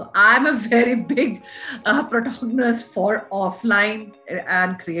 So I'm a very big protagonist for offline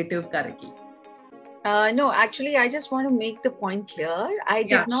and creative curriculums. No, actually, I just want to make the point clear. I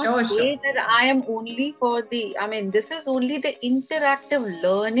did not say that I am only for the, I mean, this is only the interactive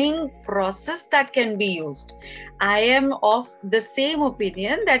learning process that can be used. I am of the same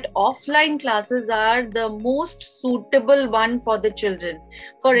opinion that offline classes are the most suitable one for the children,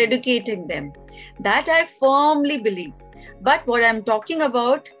 for educating them. That I firmly believe. But what I'm talking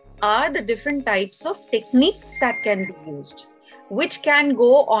about are the different types of techniques that can be used, which can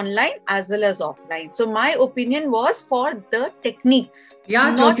go online as well as offline. So my opinion was for the techniques.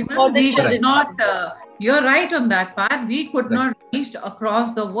 Yeah, not Jyoti, for the we children. could not, you're right on that part. We could not reach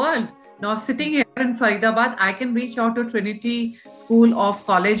across the world. Now, sitting here in Faridabad, I can reach out to Trinity School of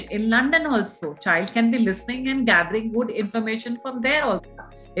College in London also. Child can be listening and gathering good information from there also,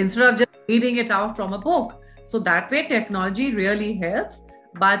 instead of just reading it out from a book. So that way, technology really helps.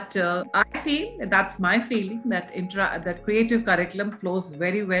 But I feel, that's my feeling, that that creative curriculum flows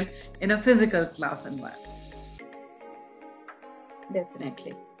very well in a physical class environment.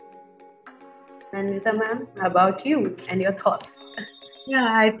 Definitely. And Nita ma'am, how about you and your thoughts?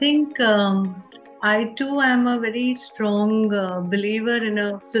 Yeah, I think I too am a very strong believer in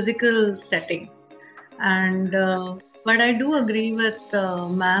a physical setting. And but I do agree with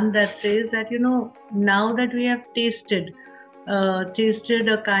ma'am that says that, now that we have tasted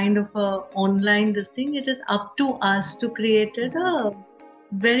a kind of a online this thing, it is up to us to create a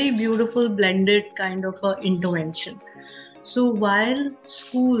very beautiful blended kind of a intervention. So while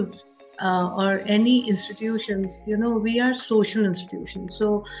schools or any institutions, we are social institutions.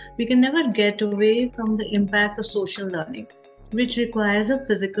 So we can never get away from the impact of social learning, which requires a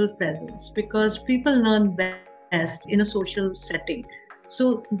physical presence, because people learn best in a social setting.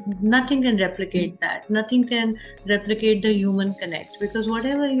 So nothing can replicate that. Nothing can replicate the human connect, because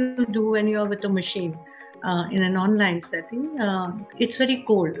whatever you do when you're with a machine in an online setting, it's very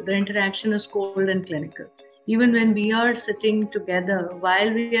cold. The interaction is cold and clinical. Even when we are sitting together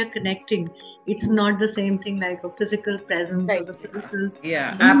while we are connecting, it's not the same thing like a physical presence, right, or the physical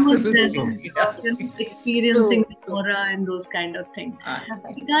absolutely presence, experiencing the aura and those kind of things.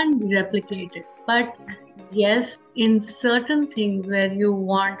 You can't replicate it. But yes, in certain things where you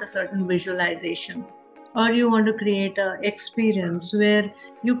want a certain visualization, or you want to create an experience where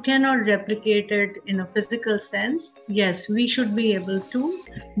you cannot replicate it in a physical sense, yes, we should be able to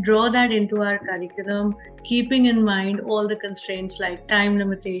draw that into our curriculum, keeping in mind all the constraints like time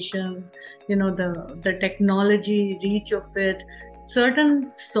limitations, the technology reach of it.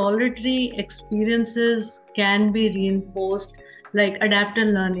 Certain solitary experiences can be reinforced, like adaptive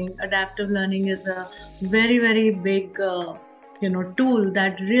learning. Adaptive learning is a very, very big tool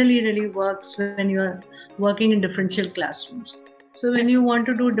that really works when you are working in differential classrooms. So when you want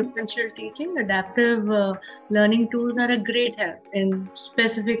to do differential teaching, adaptive learning tools are a great help in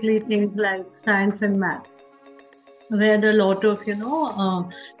specifically things like science and math, where a lot of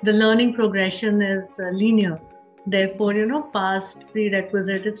the learning progression is linear. Therefore, past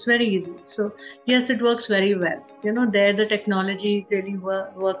prerequisite, it's very easy. So yes, it works very well. There the technology really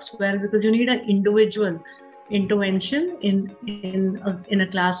works well, because you need an individual intervention in a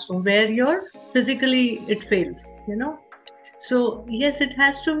classroom where you're physically it fails. So yes, it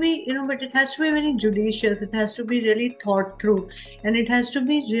has to be, but it has to be very judicious. It has to be really thought through, and it has to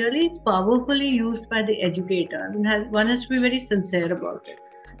be really powerfully used by the educator. I mean, one has to be very sincere about it.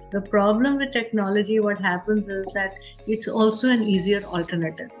 The problem with technology, what happens is that it's also an easier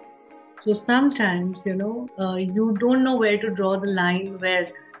alternative. So sometimes, you don't know where to draw the line,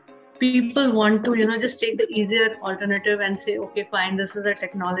 where people want to, just take the easier alternative and say, okay, fine, this is a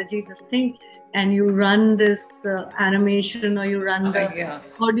technology, this thing, and you run this animation, or you run the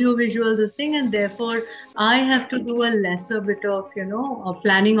audio visual this thing, and therefore I have to do a lesser bit of,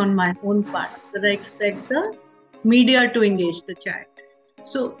 planning on my own part, because I expect the media to engage the child.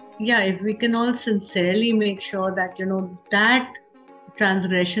 So yeah, if we can all sincerely make sure that, that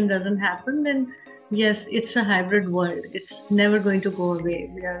transgression doesn't happen, then yes, it's a hybrid world. It's never going to go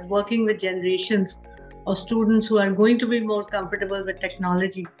away. We are working with generations of students who are going to be more comfortable with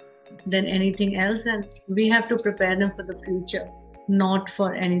technology than anything else, and we have to prepare them for the future, not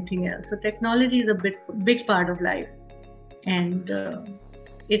for anything else. So technology is a big part of life, and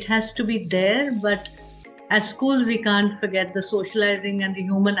it has to be there, but at school we can't forget the socializing and the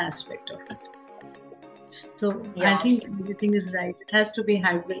human aspect of it. So I think everything is right. It has to be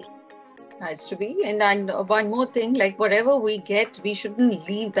hybrid. Has to be. And one more thing, like whatever we get, we shouldn't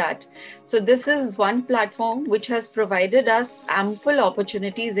leave that. So this is one platform which has provided us ample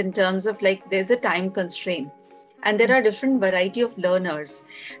opportunities in terms of, like, there's a time constraint and there are different variety of learners.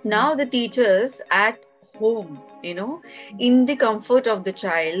 Now the teachers at home, in the comfort of the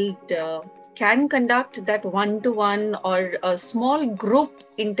child, can conduct that one-to-one or a small group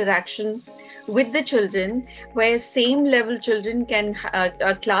interaction with the children, where same level children can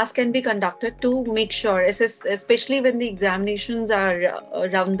a class can be conducted to make sure, especially when the examinations are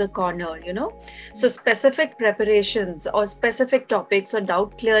around the corner, so specific preparations or specific topics or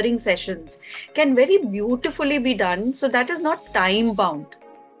doubt clearing sessions can very beautifully be done, so that is not time bound.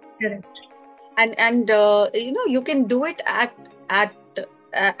 Correct. And you can do it at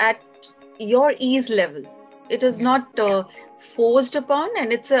your ease level. It is not forced upon,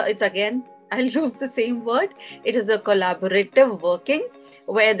 and it's again, I'll use the same word. It is a collaborative working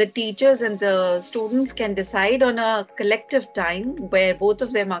where the teachers and the students can decide on a collective time where both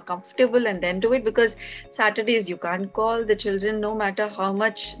of them are comfortable and then do it, because Saturdays you can't call the children no matter how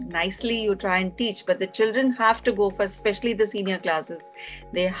much nicely you try and teach, but the children have to go for, especially the senior classes,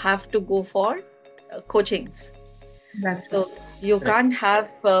 they have to go for coachings. So you can't have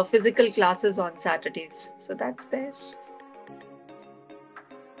physical classes on Saturdays. So that's there.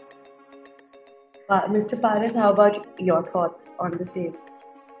 Mr. Paras, how about your thoughts on the same?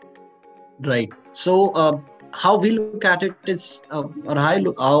 Right. So how we look at it is, or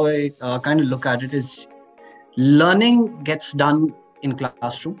how I kind of look at it is, learning gets done in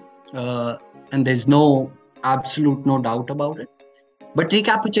classroom, and there's no doubt about it. But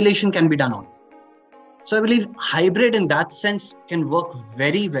recapitulation can be done online. So I believe hybrid in that sense can work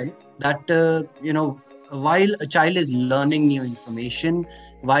very well. That while a child is learning new information,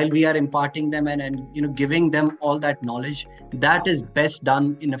 while we are imparting them and giving them all that knowledge, that is best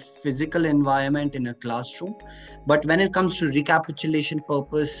done in a physical environment in a classroom. But when it comes to recapitulation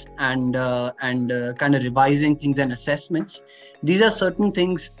purpose and kind of revising things and assessments, these are certain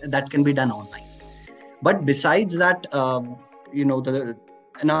things that can be done online. But besides that,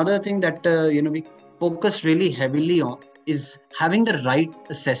 another thing that we focus really heavily on is having the right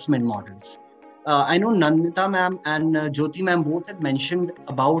assessment models. I know Nandita ma'am and Jyoti ma'am both had mentioned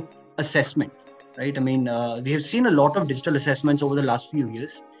about assessment, right? I mean, we have seen a lot of digital assessments over the last few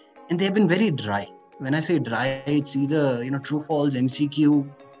years, and they have been very dry. When I say dry, it's either true, false, MCQ.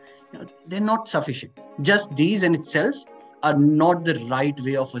 They're not sufficient. Just these in itself are not the right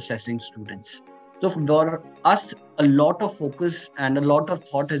way of assessing students. So for us, a lot of focus and a lot of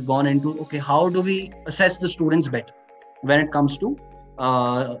thought has gone into, okay, how do we assess the students better when it comes to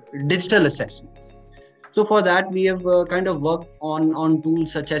digital assessments? So for that, we have kind of worked on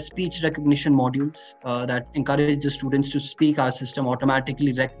tools such as speech recognition modules that encourage the students to speak. Our system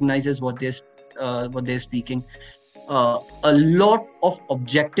automatically recognizes what they're speaking. A lot of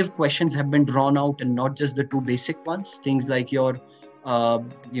objective questions have been drawn out, and not just the two basic ones. Things like your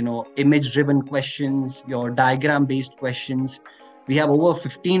image-driven questions, your diagram-based questions. We have over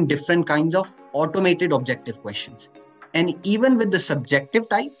 15 different kinds of automated objective questions. And even with the subjective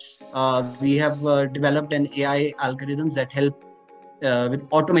types, we have developed an AI algorithms that help with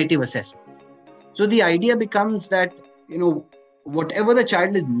automative assessment. So the idea becomes that, whatever the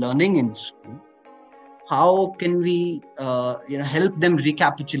child is learning in school, how can we help them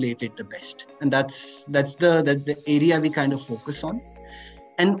recapitulate it the best? And that's the area we kind of focus on.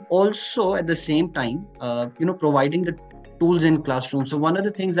 And also at the same time, providing the tools in classroom. So one of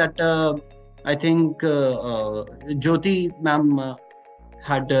the things that I think Jyoti ma'am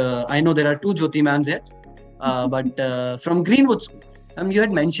had, I know there are two Jyoti ma'ams here, but from Greenwood School, you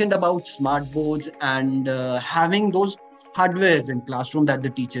had mentioned about smart boards and having those hardwares in classroom that the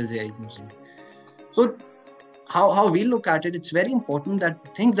teachers are using. So how we look at it, it's very important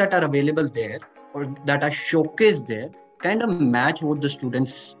that things that are available there or that are showcased there kind of match what the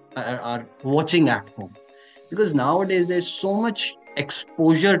students are watching at home. Because nowadays there's so much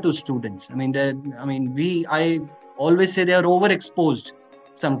exposure to students. I always say they are overexposed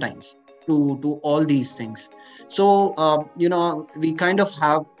sometimes to all these things. So we kind of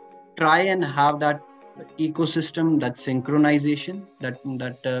try and have that ecosystem, that synchronization that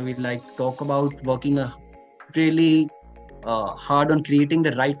we like to talk about, working really hard on creating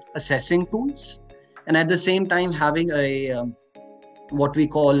the right assessing tools, and at the same time having a what we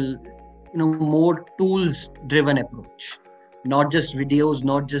call more tools driven approach, not just videos,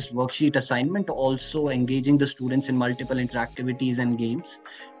 not just worksheet assignment, also engaging the students in multiple interactivities and games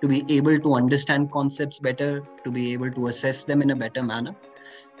to be able to understand concepts better, to be able to assess them in a better manner.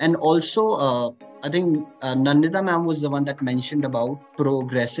 And also I think Nandita ma'am was the one that mentioned about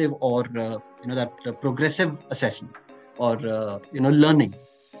progressive or progressive assessment or learning.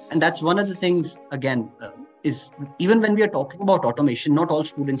 And that's one of the things, again, is even when we are talking about automation, not all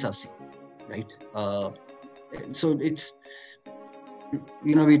students are same, right? So it's,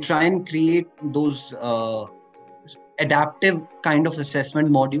 we try and create those adaptive kind of assessment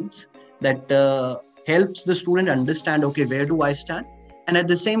modules that helps the student understand, okay, where do I stand? And at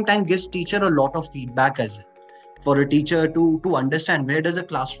the same time gives teacher a lot of feedback as well, for a teacher to understand where does a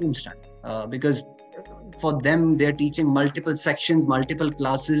classroom stand. Because for them, they're teaching multiple sections, multiple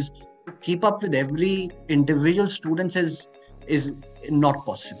classes. To keep up with every individual student is not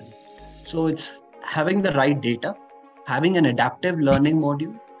possible. So it's having the right data, having an adaptive learning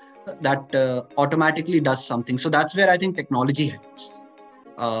module that automatically does something. So that's where I think technology helps.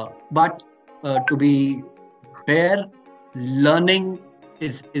 But to be fair, learning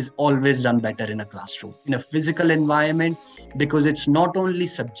is always done better in a classroom, in a physical environment, because it's not only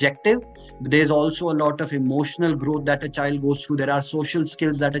subjective, but there's also a lot of emotional growth that a child goes through. There are social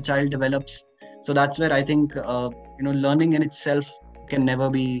skills that a child develops. So that's where I think learning in itself can never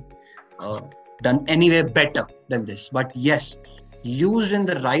be done anywhere better than this. But yes, used in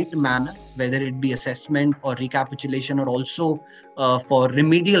the right manner, whether it be assessment or recapitulation, or also for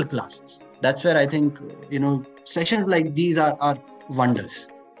remedial classes, that's where I think sessions like these are wonders.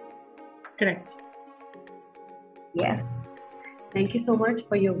 Correct. Yes. Thank you so much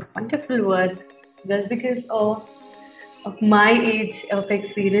for your wonderful words. Just because of my age of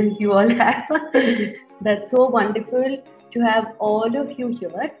experience you all have. That's so wonderful to have all of you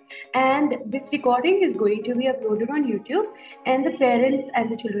here. And this recording is going to be uploaded on YouTube, and the parents and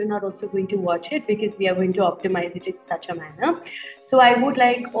the children are also going to watch it, because we are going to optimize it in such a manner. So I would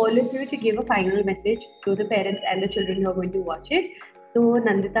like all of you to give a final message to the parents and the children who are going to watch it. So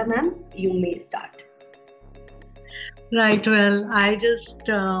Nandita ma'am, you may start. Right. Well,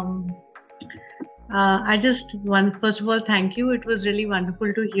 first of all, thank you. It was really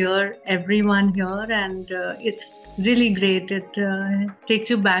wonderful to hear everyone here, and it's really great. It takes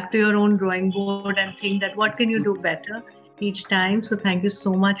you back to your own drawing board and think that what can you do better each time. So thank you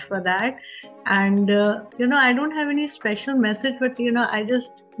so much for that. And I don't have any special message, but I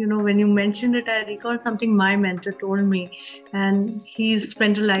just when you mentioned it, I recalled something my mentor told me, and he's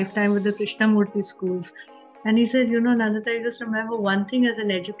spent a lifetime with the Krishnamurti schools. And he said, Nandita, you just remember one thing: as an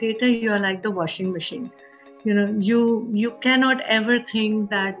educator, you are like the washing machine. You cannot ever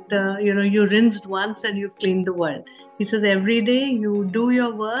think that, you rinsed once and you've cleaned the world. He says every day you do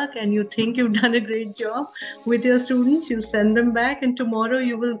your work and you think you've done a great job with your students, you send them back, and tomorrow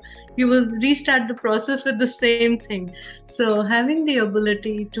you will restart the process with the same thing. So having the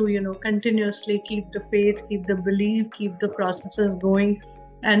ability to, continuously keep the faith, keep the belief, keep the processes going,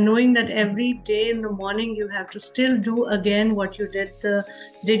 and knowing that every day in the morning you have to still do again what you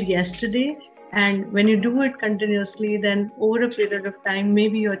did yesterday. And when you do it continuously, then over a period of time,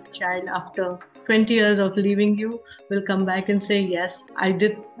 maybe your child, after 20 years of leaving you, will come back and say, yes, I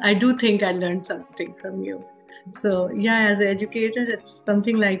do think I learned something from you. So yeah, as an educator, it's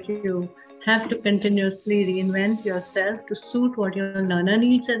something like you have to continuously reinvent yourself to suit what your learner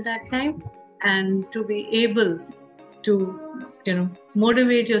needs at that time, and to be able to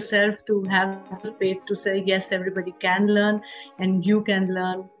motivate yourself to have the faith to say, yes, everybody can learn, and you can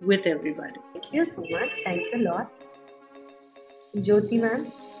learn with everybody. Thank you so much. Thanks a lot. Jyoti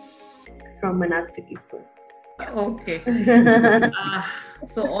ma'am from Manaskriti School. Okay.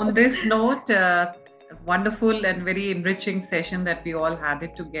 So on this note, wonderful and very enriching session that we all had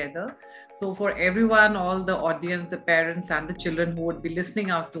it together. So for everyone, all the audience, the parents and the children who would be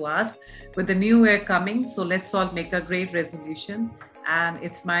listening out to us, with the new year coming, so let's all make a great resolution. And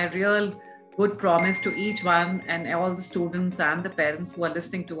it's my real good promise to each one and all the students and the parents who are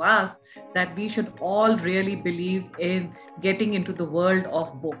listening to us, that we should all really believe in getting into the world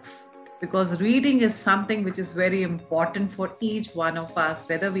of books. Because reading is something which is very important for each one of us,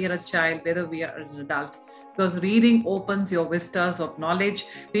 whether we are a child, whether we are an adult. Because reading opens your vistas of knowledge,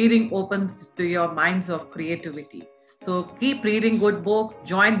 reading opens to your minds of creativity. So keep reading good books,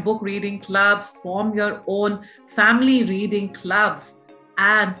 join book reading clubs, form your own family reading clubs,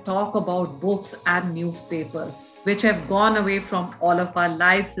 and talk about books and newspapers, which have gone away from all of our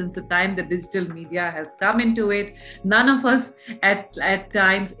lives since the time the digital media has come into it. None of us at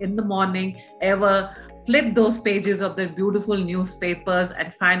times in the morning ever flip those pages of the beautiful newspapers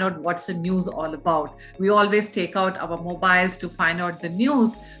and find out what's the news all about. We always take out our mobiles to find out the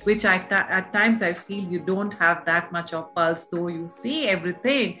news, which at times I feel you don't have that much of pulse, though you see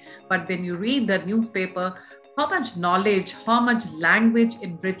everything. But when you read the newspaper, how much knowledge, how much language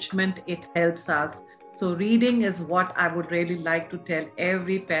enrichment it helps us. So reading is what I would really like to tell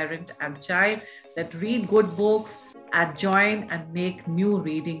every parent and child, that read good books and join and make new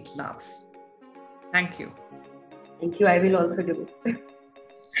reading clubs. Thank you. Thank you. I will also do it.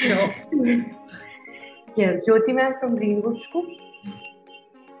 No. Yes, Jyoti ma'am from Greenwood School.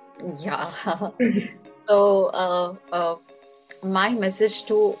 Yeah. So my message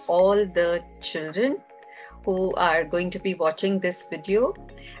to all the children who are going to be watching this video,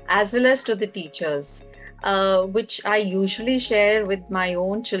 as well as to the teachers, which I usually share with my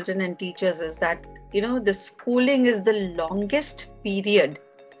own children and teachers, is that, the schooling is the longest period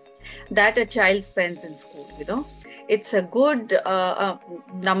that a child spends in school. It's a good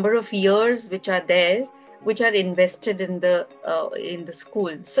number of years which are there, which are invested in the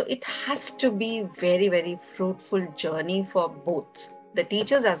school. So it has to be very, very fruitful journey for both the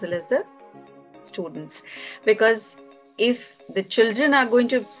teachers as well as the students, because if the children are going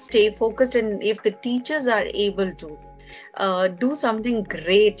to stay focused, and if the teachers are able to do something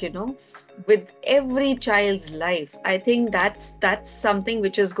great, with every child's life, I think that's something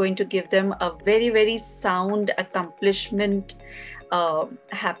which is going to give them a very, very sound accomplishment,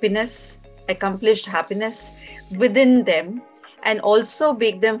 accomplished happiness within them, and also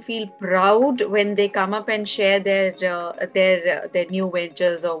make them feel proud when they come up and share their new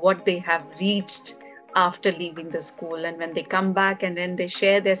ventures or what they have reached after leaving the school. And when they come back and then they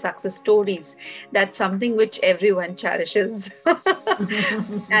share their success stories, that's something which everyone cherishes.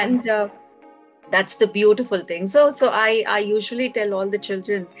 And that's the beautiful thing. So I usually tell all the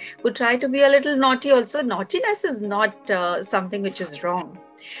children who try to be a little naughty also, naughtiness is not something which is wrong.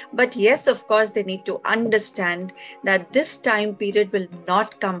 But yes, of course, they need to understand that this time period will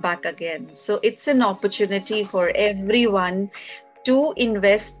not come back again. So it's an opportunity for everyone to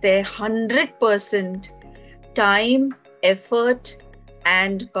invest their 100% time, effort,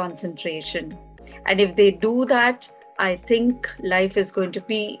 and concentration. And if they do that, I think life is going to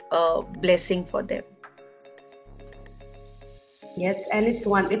be a blessing for them. Yes, and it's a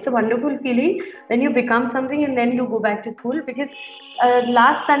wonderful feeling when you become something and then you go back to school, because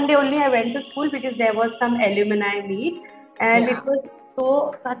last Sunday only I went to school because there was some alumni meet, and it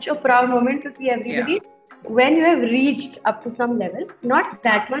was such a proud moment to see everybody when you have reached up to some level, not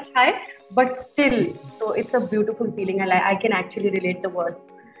that much high, but still. So it's a beautiful feeling, and I can actually relate with the words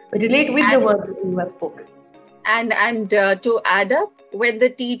that you have spoken. And to add up, when the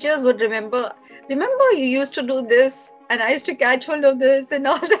teachers would remember you used to do this, and I used to catch hold of this and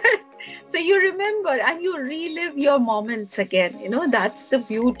all that. So you remember and you relive your moments again. That's the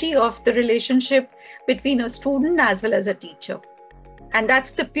beauty of the relationship between a student as well as a teacher. And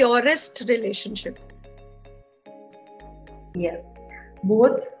that's the purest relationship. Yes,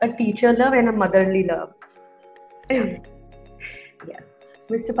 both a teacher love and a motherly love. Yes.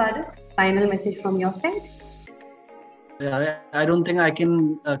 Mr. Paras, final message from your side? I don't think I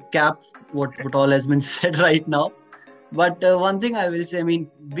can cap what all has been said right now. But one thing I will say,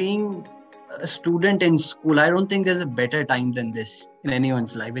 being a student in school, I don't think there's a better time than this in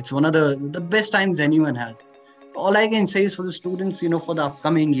anyone's life. It's one of the best times anyone has. So all I can say is for the students, for the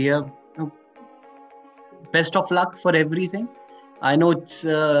upcoming year, best of luck for everything. I know it's,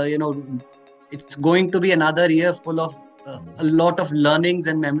 it's going to be another year full of a lot of learnings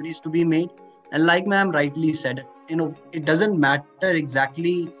and memories to be made. And like ma'am rightly said, it doesn't matter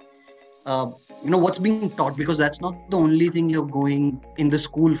exactly what's being taught, because that's not the only thing you're going in the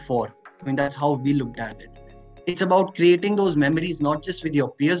school for. That's how we looked at it. It's about creating those memories, not just with your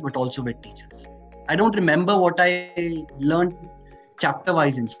peers, but also with teachers. I don't remember what I learned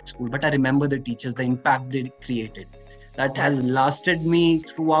chapter-wise in school, but I remember the teachers, the impact they created. That has lasted me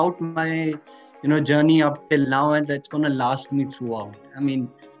throughout my, journey up till now, and that's going to last me throughout.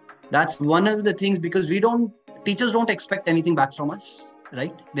 That's one of the things, because teachers don't expect anything back from us,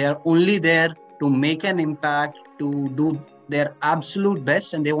 right? They are only there to make an impact, to do their absolute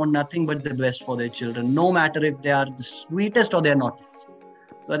best, and they want nothing but the best for their children, no matter if they are the sweetest or they're not.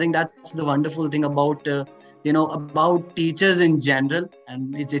 So I think that's the wonderful thing about, about teachers in general,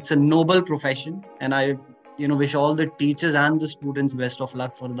 and it's a noble profession. And I, wish all the teachers and the students best of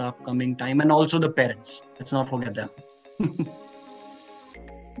luck for the upcoming time, and also the parents. Let's not forget them.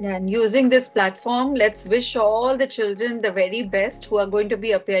 And using this platform, let's wish all the children the very best who are going to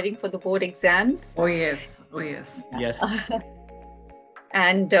be appearing for the board exams. Oh, yes. Yes.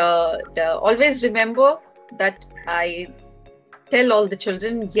 And always remember that I tell all the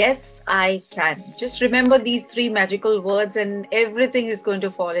children, yes, I can. Just remember these 3 magical words and everything is going to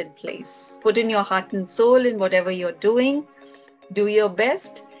fall in place. Put in your heart and soul in whatever you're doing. Do your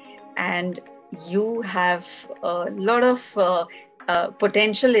best. And you have a lot of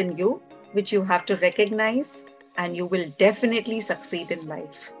potential in you, which you have to recognize, and you will definitely succeed in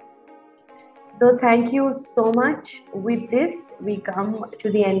life. So thank you so much. With this, we come to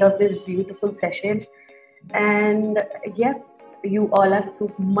the end of this beautiful session. And yes, you all are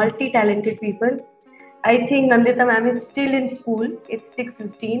multi-talented people. I think Nandita ma'am is still in school. It's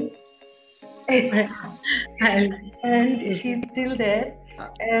 6:15. And she's still there.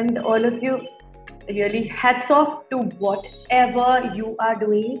 And all of you, really hats off to whatever you are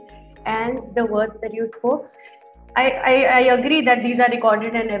doing and the words that you spoke. I agree that these are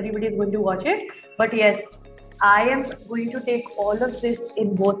recorded and everybody is going to watch it. But yes, I am going to take all of this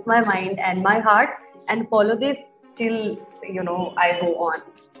in both my mind and my heart and follow this till, I go on.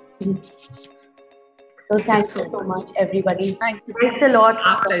 So thank you so much, everybody. Thank you. Thanks a lot.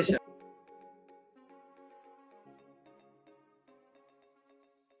 Our pleasure.